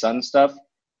Vince's Son stuff,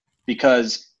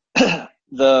 because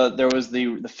there was the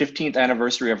 15th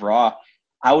anniversary of Raw.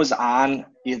 I was on,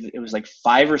 it was like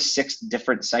 5 or 6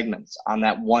 different segments on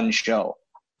that one show.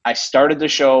 I started the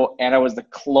show and I was the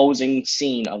closing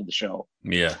scene of the show.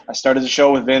 Yeah. I started the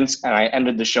show with Vince and I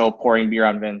ended the show pouring beer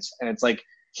on Vince. And it's like,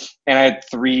 and I had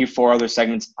 3-4 other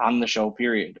segments on the show,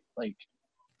 period. Like,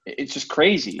 it's just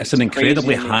crazy. It's an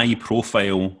incredibly crazy.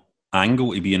 high-profile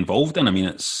angle to be involved in. I mean,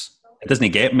 it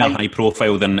doesn't get more high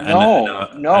profile than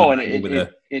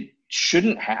it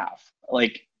shouldn't have.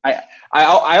 Like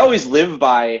I always live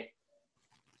by,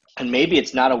 and maybe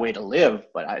it's not a way to live,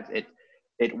 but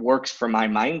it works for my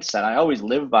mindset. I always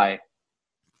live by,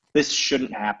 this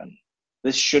shouldn't happen.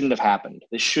 This shouldn't have happened.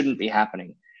 This shouldn't be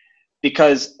happening.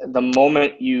 Because the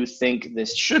moment you think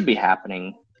this should be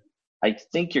happening, I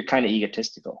think you're kind of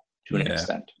egotistical to an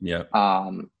extent. Yeah.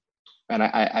 And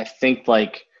I think,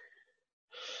 like,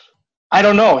 I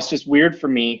don't know. It's just weird for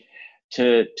me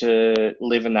to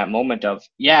live in that moment of,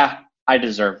 yeah, I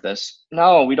deserve this.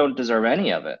 No, we don't deserve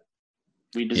any of it.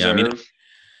 We deserve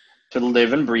to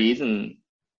live and breathe and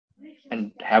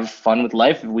have fun with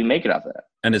life if we make it of it.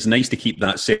 And it's nice to keep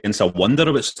that sense of wonder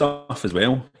about stuff as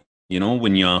well. You know,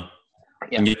 when you're...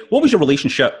 Yeah. What was your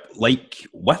relationship like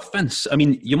with Vince? I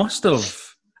mean, you must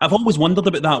have... I've always wondered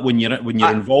about that when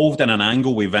you're involved in an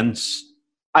angle with Vince.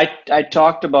 I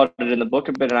talked about it in the book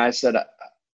a bit, and I said,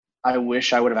 I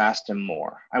wish I would have asked him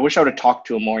more. I wish I would have talked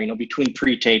to him more, between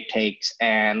pre-tape takes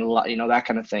and, that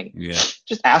kind of thing. Yeah.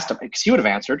 Just asked him, because he would have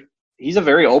answered. He's a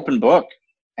very open book,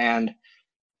 and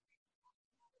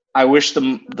I wish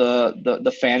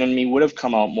the fan in me would have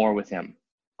come out more with him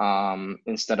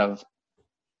instead of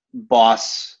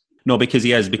boss. No, because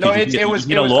he is. Because you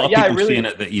hear a lot of people saying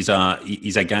it, that he's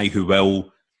a guy who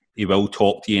will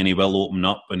talk to you and he will open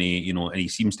up, and he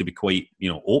seems to be quite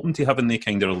open to having the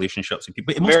kind of relationships with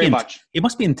people. It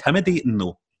must be intimidating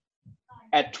though.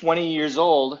 At 20 years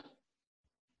old,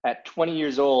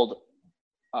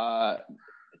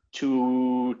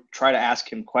 to try to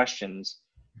ask him questions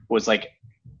was like,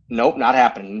 nope, not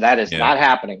happening. That is not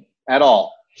happening at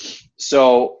all.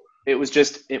 So it was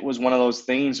one of those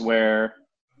things where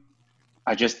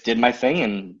I just did my thing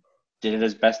and did it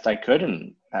as best I could,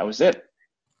 and that was it.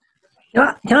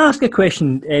 Can I ask a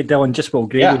question, Dylan, just while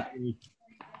Greg?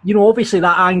 Yeah. Obviously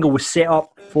that angle was set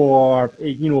up for,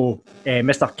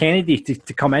 Mr. Kennedy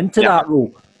to come into that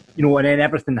role, and then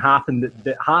everything happened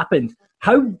that happened.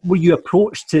 How were you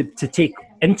approached to take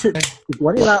into that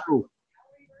role?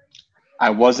 I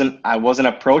wasn't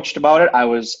approached about it.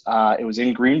 It was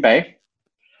in Green Bay,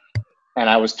 and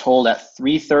I was told at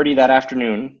 3:30 that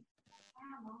afternoon,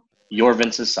 "You're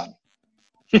Vince's son."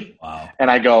 Wow. And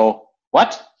I go,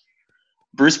 "What?"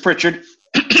 Bruce Pritchard,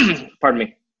 pardon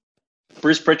me.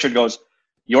 Bruce Pritchard goes,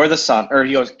 "You're the son," or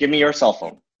he goes, "Give me your cell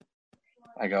phone."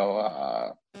 I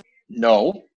go,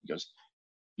 "No." He goes,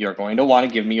 "You're going to want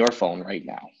to give me your phone right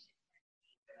now.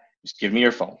 Just give me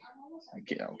your phone." I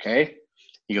get, okay.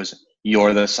 He goes,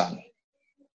 "You're the son."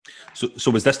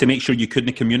 So was this to make sure you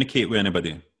couldn't communicate with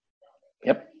anybody?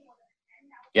 Yep.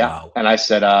 Yeah. Wow. And I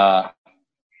said, I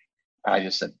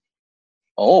just said,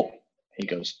 "Oh." He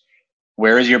goes,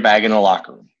 "Where is your bag in the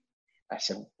locker room?" I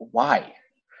said, "Why?"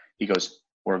 He goes,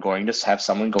 "We're going to have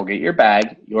someone go get your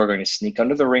bag. You are going to sneak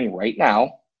under the ring right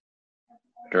now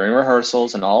during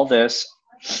rehearsals and all this.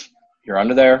 You're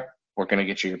under there. We're going to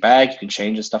get you your bag. You can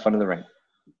change the stuff under the ring."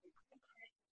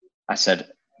 I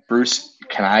said, "Bruce,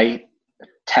 can I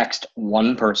text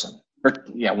one person?"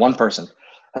 One person.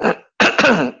 I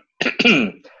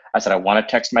said, "I want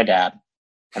to text my dad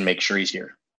and make sure he's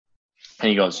here." And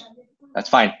he goes, "That's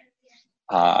fine."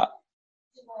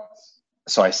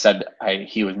 So I said,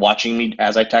 he was watching me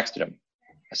as I texted him.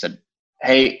 I said,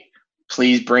 "Hey,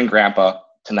 please bring Grandpa.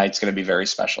 Tonight's going to be very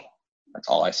special." That's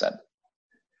all I said.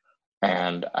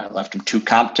 And I left him 2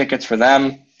 comp tickets for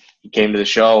them. He came to the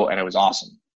show, and it was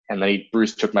awesome. And then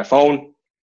Bruce took my phone,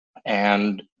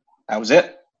 and that was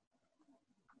it.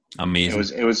 Amazing.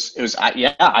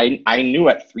 I knew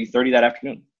at 3:30 that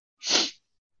afternoon.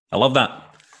 I love that.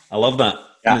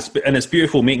 Yeah. And it's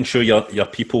beautiful making sure your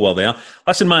people were there.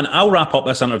 Listen, man, I'll wrap up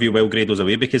this interview while Grado's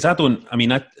away, because I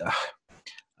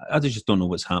just don't know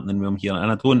what's happening with him here.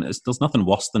 And there's nothing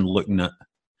worse than looking at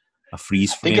a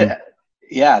freeze frame.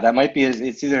 That might be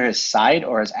it's either his side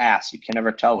or his ass. You can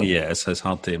never tell. Yeah, it's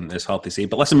hard to say.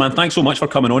 But listen, man, thanks so much for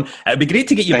coming on. It'd be great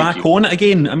to get you back on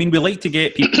again. I mean, we like to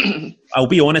get people. I'll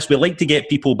be honest, we like to get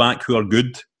people back who are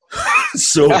good.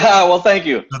 So well, thank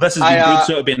you. So this has been good.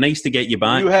 So it'd be nice to get you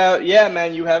back.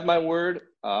 You have my word.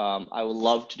 I would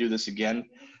love to do this again.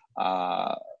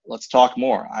 Let's talk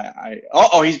more.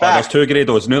 He's back. There's 2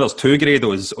 Grados. No, there's 2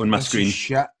 Grados on my screen.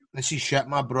 This is shit.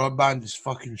 My broadband is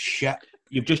fucking shit.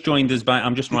 You've just joined us back.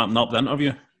 I'm just wrapping up the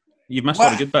interview. You've missed all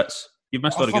the good bits. For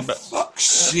fuck's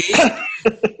sake.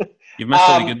 You've missed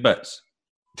all the good bits.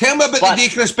 Tell me about the day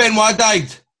Chris Benoit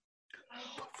died.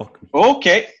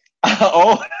 Okay.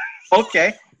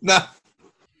 Okay. Nah.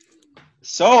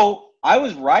 So I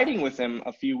was riding with him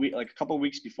a couple of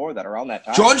weeks before that, around that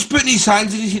time. John's putting his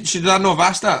hands in his. Should I not have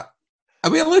asked that?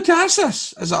 Are we allowed to ask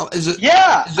this? Is it?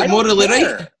 Yeah. Is it morally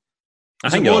right? I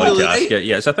think you're allowed to ask it.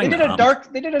 Yeah, it's a thing. They did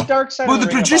a dark side. Well, of the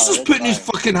ring producer's about it. putting his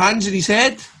fucking hands in his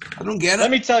head. I don't get it.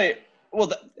 Let me tell you.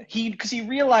 Well, because he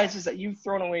realizes that you've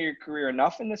thrown away your career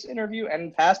enough in this interview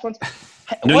and past ones.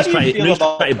 No, What he's do you feel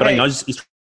about trying to bring us. He's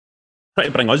trying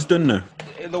to bring us down now.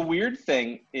 The weird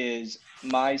thing is,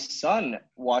 my son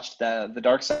watched the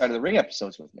Dark Side of the Ring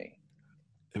episodes with me.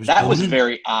 That was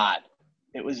very odd.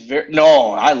 It was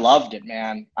No, I loved it,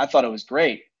 man. I thought it was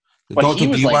great. The But Dr. he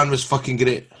was D like, one was fucking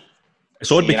great.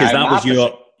 It's odd See, because I'm that was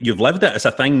opposite. you've lived it. It's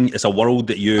a thing. It's a world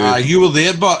that you. You were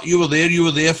there, but you were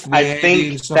there. For I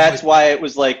think that's why it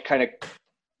was like kind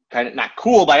of not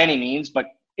cool by any means, but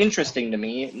interesting to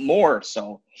me more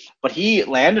so. But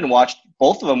Landon watched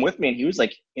both of them with me, and he was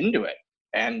like into it.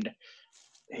 And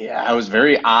yeah, it was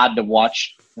very odd to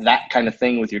watch that kind of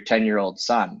thing with your 10-year-old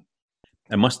son.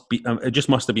 It must be. It just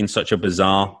must have been such a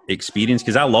bizarre experience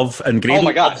because I love and Grado. Oh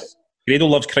my God. Grado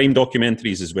loves crime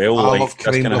documentaries as well. I love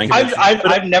crime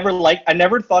documentaries. I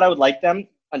never thought I would like them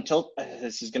until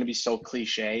this is going to be so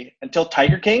cliche. Until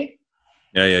Tiger King.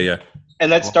 Yeah.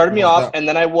 And that started me off, and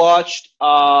then I watched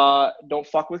Don't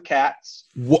Fuck with Cats.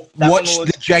 Watch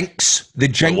The Jinx. The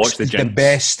Jinx is the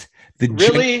best. The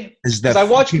really? Jinx is the Because I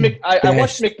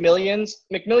watched best. McMillions.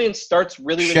 McMillions starts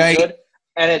really Shite. good,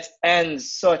 and it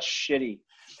ends such shitty.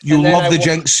 You And then love I The wa-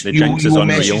 Jinx. The You Jinx is will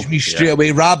unreal. message me straight Yeah.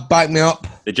 away. Rob, back me up.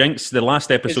 The Jinx. The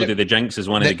last episode of the Jinx is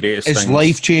one of the greatest It's things.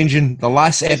 life changing. The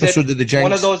last Is episode it of The Jinx.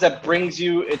 one of those that brings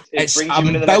you. It It's brings a you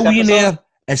into the next billionaire. episode?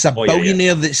 It's a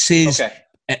billionaire that says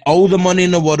all the money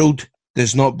in the world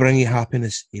does not bring you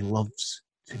happiness. He loves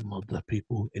to murder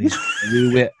people, and he's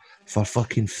through it for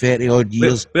fucking 30 odd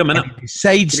years. Wait a minute. And he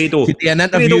decides Grado. to do an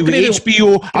interview with Grado.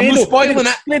 HBO. I'm not spoiling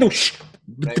it. Grado, shh.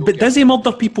 But does he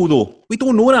murder people though? We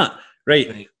don't know that.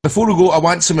 Right. Before we go, I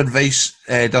want some advice,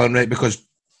 Dylan, right? Because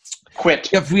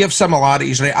if we have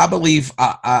similarities, right? I believe,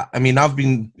 I mean, I've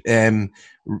been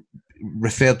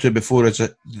referred to before as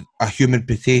a human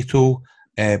potato,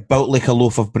 built like a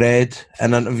loaf of bread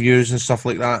in interviews and stuff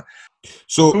like that.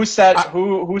 So who said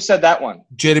that one?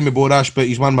 Jeremy Borash, but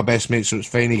he's one of my best mates, so it's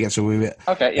fine. He gets away with it.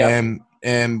 Okay,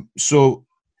 yeah. So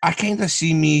I kind of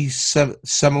see me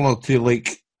similar to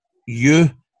like you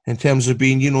in terms of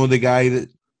being, the guy that.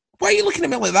 Why are you looking at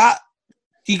me like that?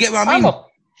 Do you get what I mean? I'm a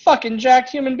fucking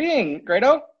jacked human being,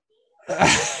 Grado.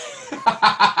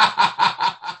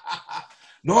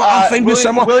 No, I think we're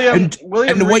similar. William and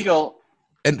the way- Regal.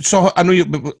 And so I know you.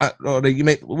 All right, you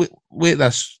may wait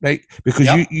this right because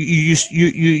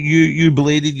you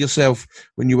bladed yourself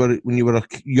when you were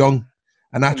young,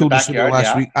 and I told you so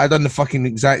last week. I done the fucking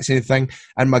exact same thing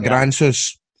in my grand's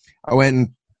house. I went and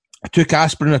I took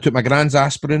aspirin. I took my grand's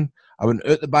aspirin. I went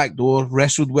out the back door,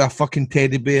 wrestled with a fucking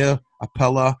teddy bear, a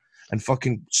pillar, and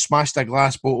fucking smashed a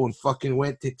glass bottle and fucking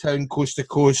went to town coast to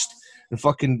coast and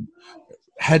fucking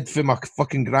hid for my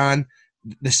fucking gran.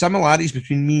 The similarities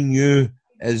between me and you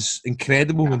is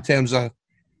incredible in terms of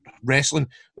wrestling.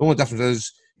 The only difference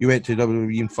is you went to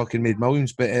WWE and fucking made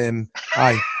millions, but we're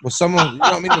similar. You know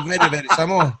what I mean? We're very, very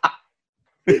similar.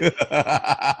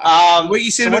 What you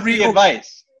saying about what's the Regal?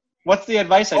 advice? What's the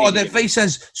advice? The advice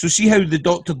is, so see how the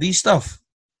Dr. D stuff,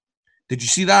 did you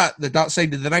see that? The Dark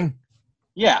Side of the Ring?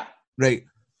 Yeah. Right.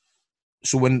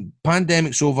 So when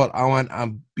pandemic's over, I want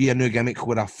to be a new gimmick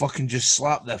where I fucking just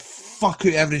slap the fuck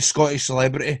out every Scottish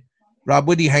celebrity. Rob,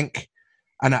 what do you think?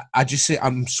 And I just say,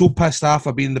 I'm so pissed off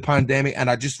of being in the pandemic,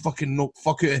 and I just fucking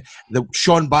fuck out the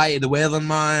Sean Batty, the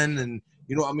Weatherman, and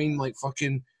you know what I mean? Like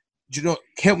fucking,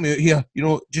 help me out here.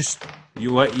 Just...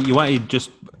 You want to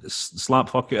just slap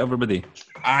fuck out everybody?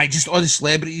 Just all the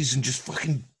celebrities and just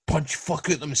fucking punch fuck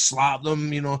out them and slap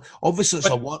them, Obviously it's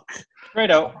a work.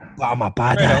 Grado. But I'm a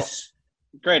badass.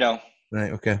 Grado.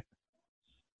 Right, okay.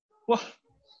 What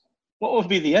would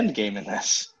be the end game in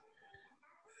this?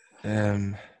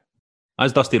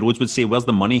 As Dusty Rhodes would say, where's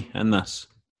the money in this?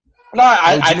 No,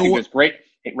 I think there's great.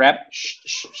 Hey, Rap.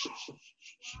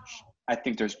 I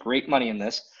think there's great money in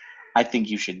this. I think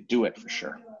you should do it for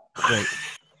sure.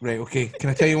 Right, okay. Can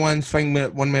I tell you one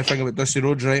more thing about Dusty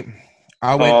Rhodes, right?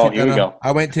 I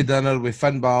went to dinner with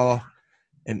Finn Balor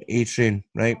and A-Train,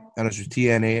 right? And it was with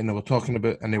TNA, and they were talking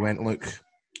about, and they went, look,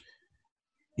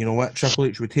 you know what? Triple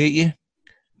H would hate you,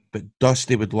 but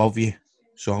Dusty would love you.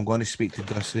 So I'm going to speak to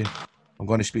Dusty.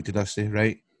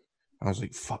 Right? I was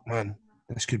like, fuck, man,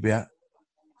 this could be it.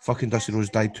 Fucking Dusty Rhodes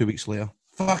died 2 weeks later.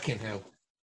 Fucking hell.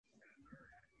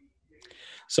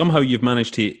 Somehow you've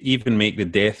managed to even make the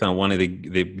death of one of the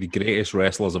greatest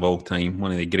wrestlers of all time,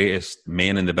 one of the greatest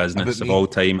men in the business of all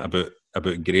time, about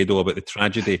about Grado, about the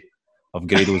tragedy of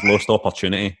Grado's lost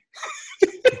opportunity.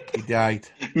 He died.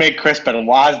 Made Chris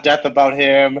Benoit's death about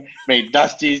him. Made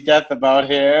Dusty's death about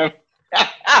him.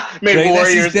 Made Right,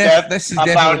 Warrior's death This is about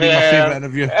definitely my him. favourite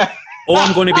interview. All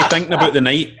I'm going to be thinking about the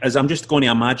night is I'm just going to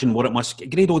imagine what it must...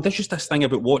 Grado, there's just this thing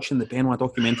about watching the Benoit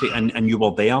documentary and you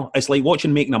were there. It's like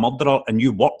watching Making a Murderer and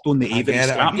you worked on the Avery get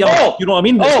it. scrapyard. Oh! You know what I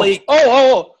mean? It's like...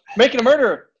 Making a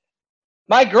Murderer.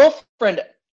 My girlfriend,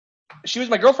 she was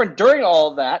my girlfriend during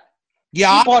all of that.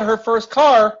 Yeah. She bought her first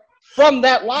car from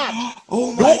that lot.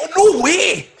 Oh my! No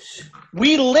way!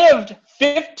 We lived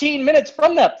 15 minutes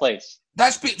from that place.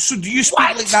 So do you speak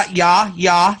like that?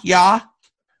 Yeah.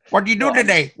 What do you do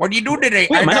today? What do you do today?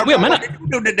 Wait a minute. What do you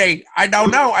do today? I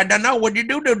don't know. What do you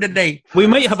do today? We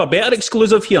might have a better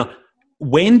exclusive here.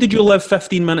 When did you live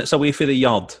 15 minutes away from the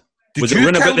yard? Was it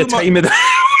round about the time of the...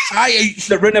 Aye,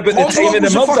 round about the time of the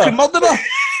Hornswoggle's a fucking murder? murderer.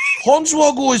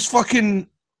 Hornswoggle is fucking...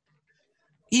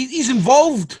 He's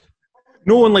involved.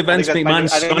 No only Vince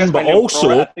McMahon's son, but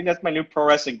also... I think that's my new pro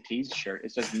wrestling t-shirt.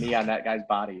 It's just me on that guy's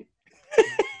body.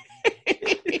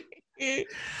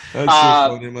 That's so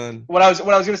funny, man. What I was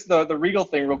going to say, the Regal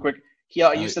thing real quick.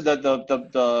 You said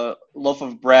the loaf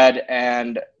of bread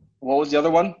and what was the other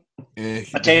one?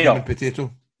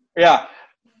 Potato. Yeah.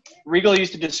 Regal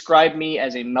used to describe me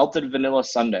as a melted vanilla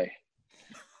sundae.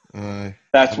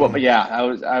 That's what.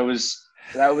 Yeah, that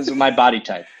was my body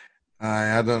type.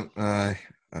 I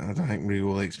don't think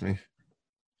Regal likes me.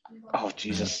 Oh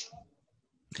Jesus.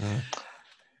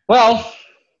 Well,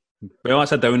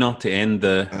 that's a downer to end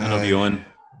the interview on.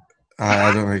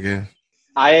 I don't like it.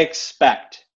 I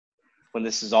expect when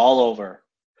this is all over,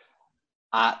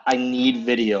 I need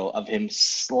video of him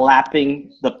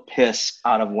slapping the piss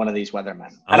out of one of these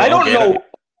weathermen. And I don't know.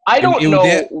 I don't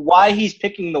know why he's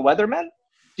picking the weathermen.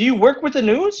 Do you work with the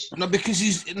news? No, because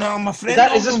he's my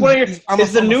friend. Is this one of your?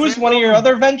 Is the news one of your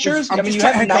other ventures? I mean, you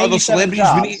have 97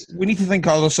 jobs. We need to think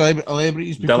of other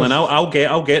celebrities. Dylan,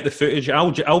 I'll get the footage.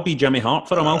 I'll be Jimmy Hart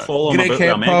for him. I'll follow him about with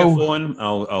a megaphone.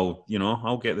 I'll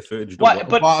get the footage. Why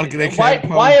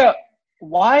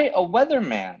a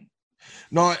weatherman?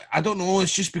 No, I don't know.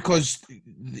 It's just because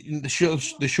the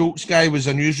Schultz guy was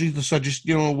unusual. So just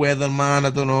weatherman. I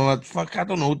don't know. I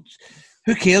don't know.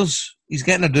 Who cares? He's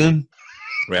getting it done.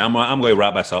 Right, I'm going to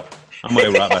wrap this up.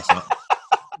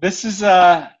 This is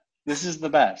the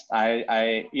best.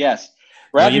 Yes.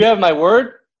 Rab, you have my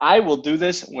word. I will do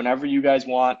this whenever you guys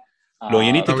want. No,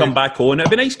 you need to come back on.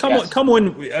 It'd be nice. Come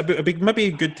on. It'd be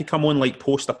maybe good to come on, like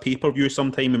post a pay-per-view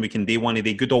sometime, and we can do one of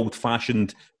the good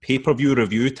old-fashioned pay-per-view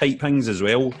review type things as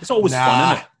well. It's always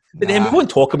fun, isn't it? But then we won't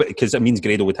talk about it because it means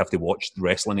Grado would have to watch the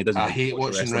wrestling. He doesn't. I hate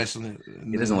watching wrestling.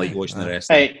 He doesn't like watching the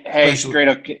wrestling. Hey,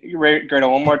 Grado,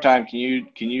 one more time. Can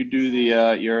you do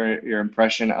the your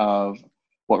impression of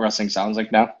what wrestling sounds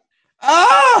like now?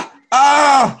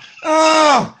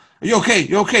 You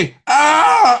okay?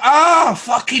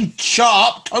 Fucking shut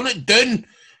up. Turn it down.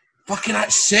 Fucking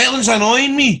that settling's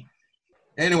annoying me.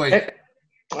 Anyway.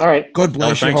 All right. God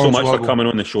bless you. Thanks so much for coming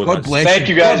on the show. God bless you. Thank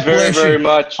you guys very, very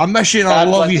much. I miss you and I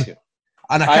love you.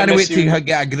 And I can't wait to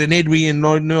get a grenade with you in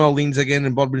New Orleans again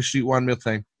in Bourbon Street one more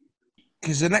time.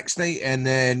 Because the next night in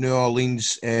New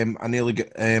Orleans, I nearly got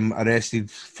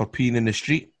arrested for peeing in the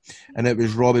street. And it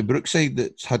was Robbie Brookside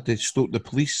that had to stop the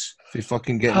police for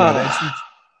fucking getting arrested.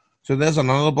 So there's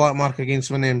another black mark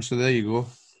against my name. So there you go.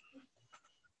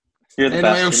 You're the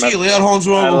anyway, best. I'll see you later,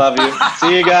 Hornswoggle. I love you.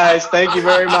 See you guys. Thank you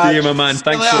very much. See you, my man.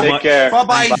 Thanks so much. Take care.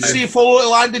 Bye-bye. See you for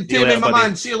Landon Taylor, my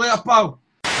man. See you later, pal.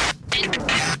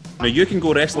 Now you can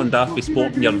go Wrestling Daft by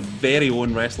sporting your very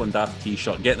own Wrestling Daft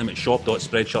t-shirt. Get them at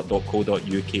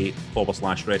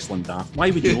shop.spreadshirt.co.uk/Wrestling Daft.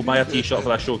 Why would you go buy a t-shirt for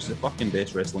that show? Because it's the fucking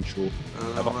best wrestling show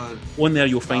ever. On there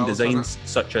you'll find designs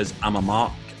such as I'm a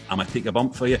Mark, I'm a Take a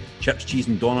Bump for You, Chips, Cheese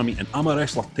and Doner Meat, and I'm a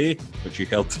Wrestler too, which you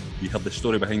heard the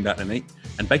story behind that tonight.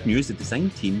 And big news, the design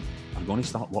team are going to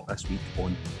start work this week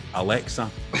on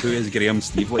Alexa, who is Graham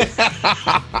Stevely.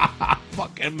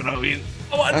 Fucking brilliant.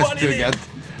 That's too good.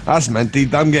 That's minty.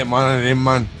 I'm getting one of them,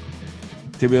 man.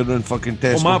 To be doing fucking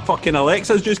test. Oh, my fucking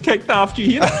Alexa's just kicked off. Do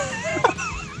you hear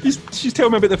that? She's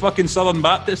telling me about the fucking Southern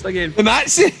Baptist again. The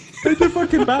Nazi? The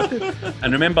fucking Baptist.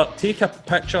 And remember, take a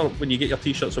picture when you get your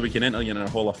t-shirt so we can enter you in our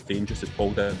Hall of Fame, just as Paul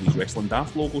did these Wrestling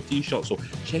Daft logo t-shirts. So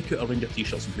check out our Ranger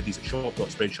t-shirts and hoodies at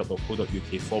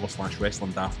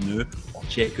shop.spreadshirt.co.uk/Wrestling Daft now, or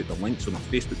check out the links on our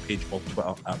Facebook page or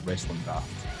Twitter at Wrestling Daft.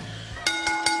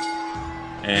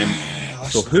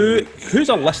 So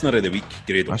who's our listener of the week,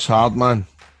 Grado? That's hard, man.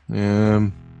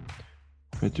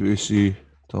 What do we see?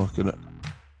 Talking it.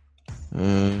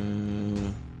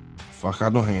 Fuck, I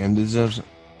don't think him deserves it.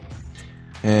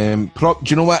 Do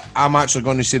you know what? I'm actually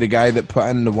going to say the guy that put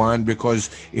in the one because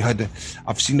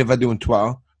I've seen the video on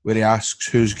Twitter where he asks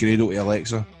who's Grado to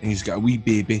Alexa, and he's got a wee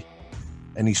baby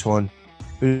in his horn.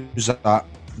 Who's that?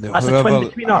 That's the twin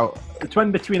between her. The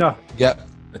twin between her. Yep.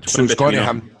 So it's going to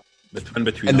him. The twin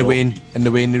between in the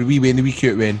wee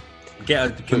cute Wayne.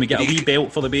 Can we get a wee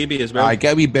belt for the baby as well? I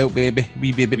get a wee belt, baby.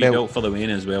 Wee baby belt for the Wayne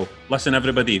as well. Listen,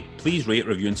 everybody, please rate,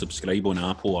 review, and subscribe on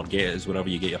Apple or get it as wherever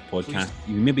you get your podcast.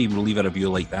 You maybe leave a review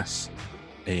like this.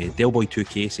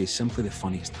 Delboy2K says, simply the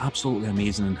funniest, absolutely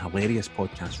amazing and hilarious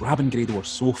podcast. Rab and Grado are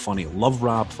so funny. Love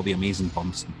Rab for the amazing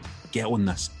bumps. Get on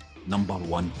this, number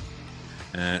 1.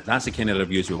 That's the kind of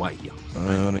reviews we want to hear.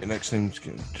 Right, next time,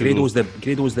 Grado's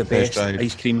the best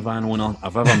ice cream van owner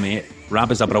I've ever met.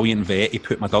 Rab is a brilliant vet. He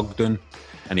put my dog down,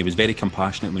 and he was very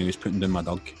compassionate when he was putting down my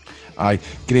dog. Aye,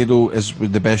 Grado is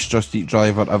the best Just Eat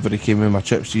driver ever. He came with my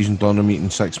chips, cheese and doner meat in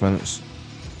 6 minutes.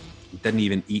 Didn't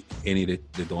even eat any of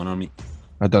the doner meat.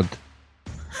 I did.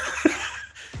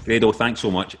 Grado, thanks so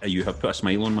much. You have put a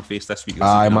smile on my face this week.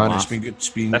 Aye, man, it's been good.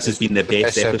 This has been the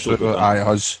best episode. Aye, it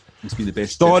has. It's been the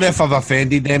best. Sorry if I've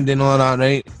offended them doing all that,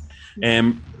 right?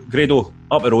 Grado,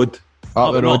 up the road.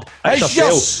 Up the road. It's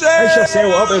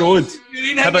yourself, up the road.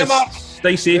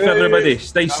 Stay safe, everybody.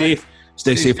 Stay safe.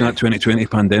 Stay safe in that 2020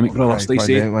 pandemic, brother. Stay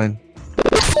safe. Man.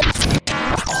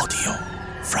 Audio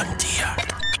Frontier.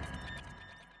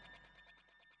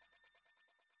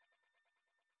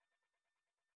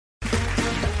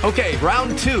 Okay,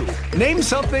 round 2. Name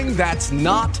something that's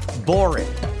not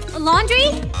boring. A laundry?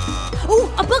 Ooh,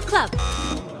 a book club.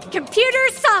 Computer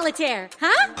solitaire,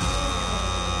 huh?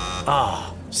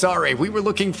 Ah, sorry, we were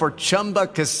looking for Chumba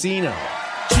Casino.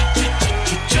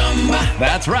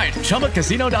 That's right,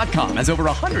 ChumbaCasino.com has over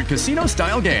 100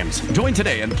 casino-style games. Join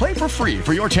today and play for free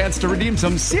for your chance to redeem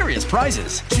some serious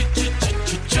prizes.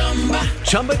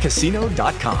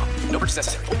 ChumbaCasino.com. No purchase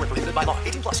necessary. Void where prohibited by law.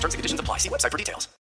 18+ terms and conditions apply. See website for details.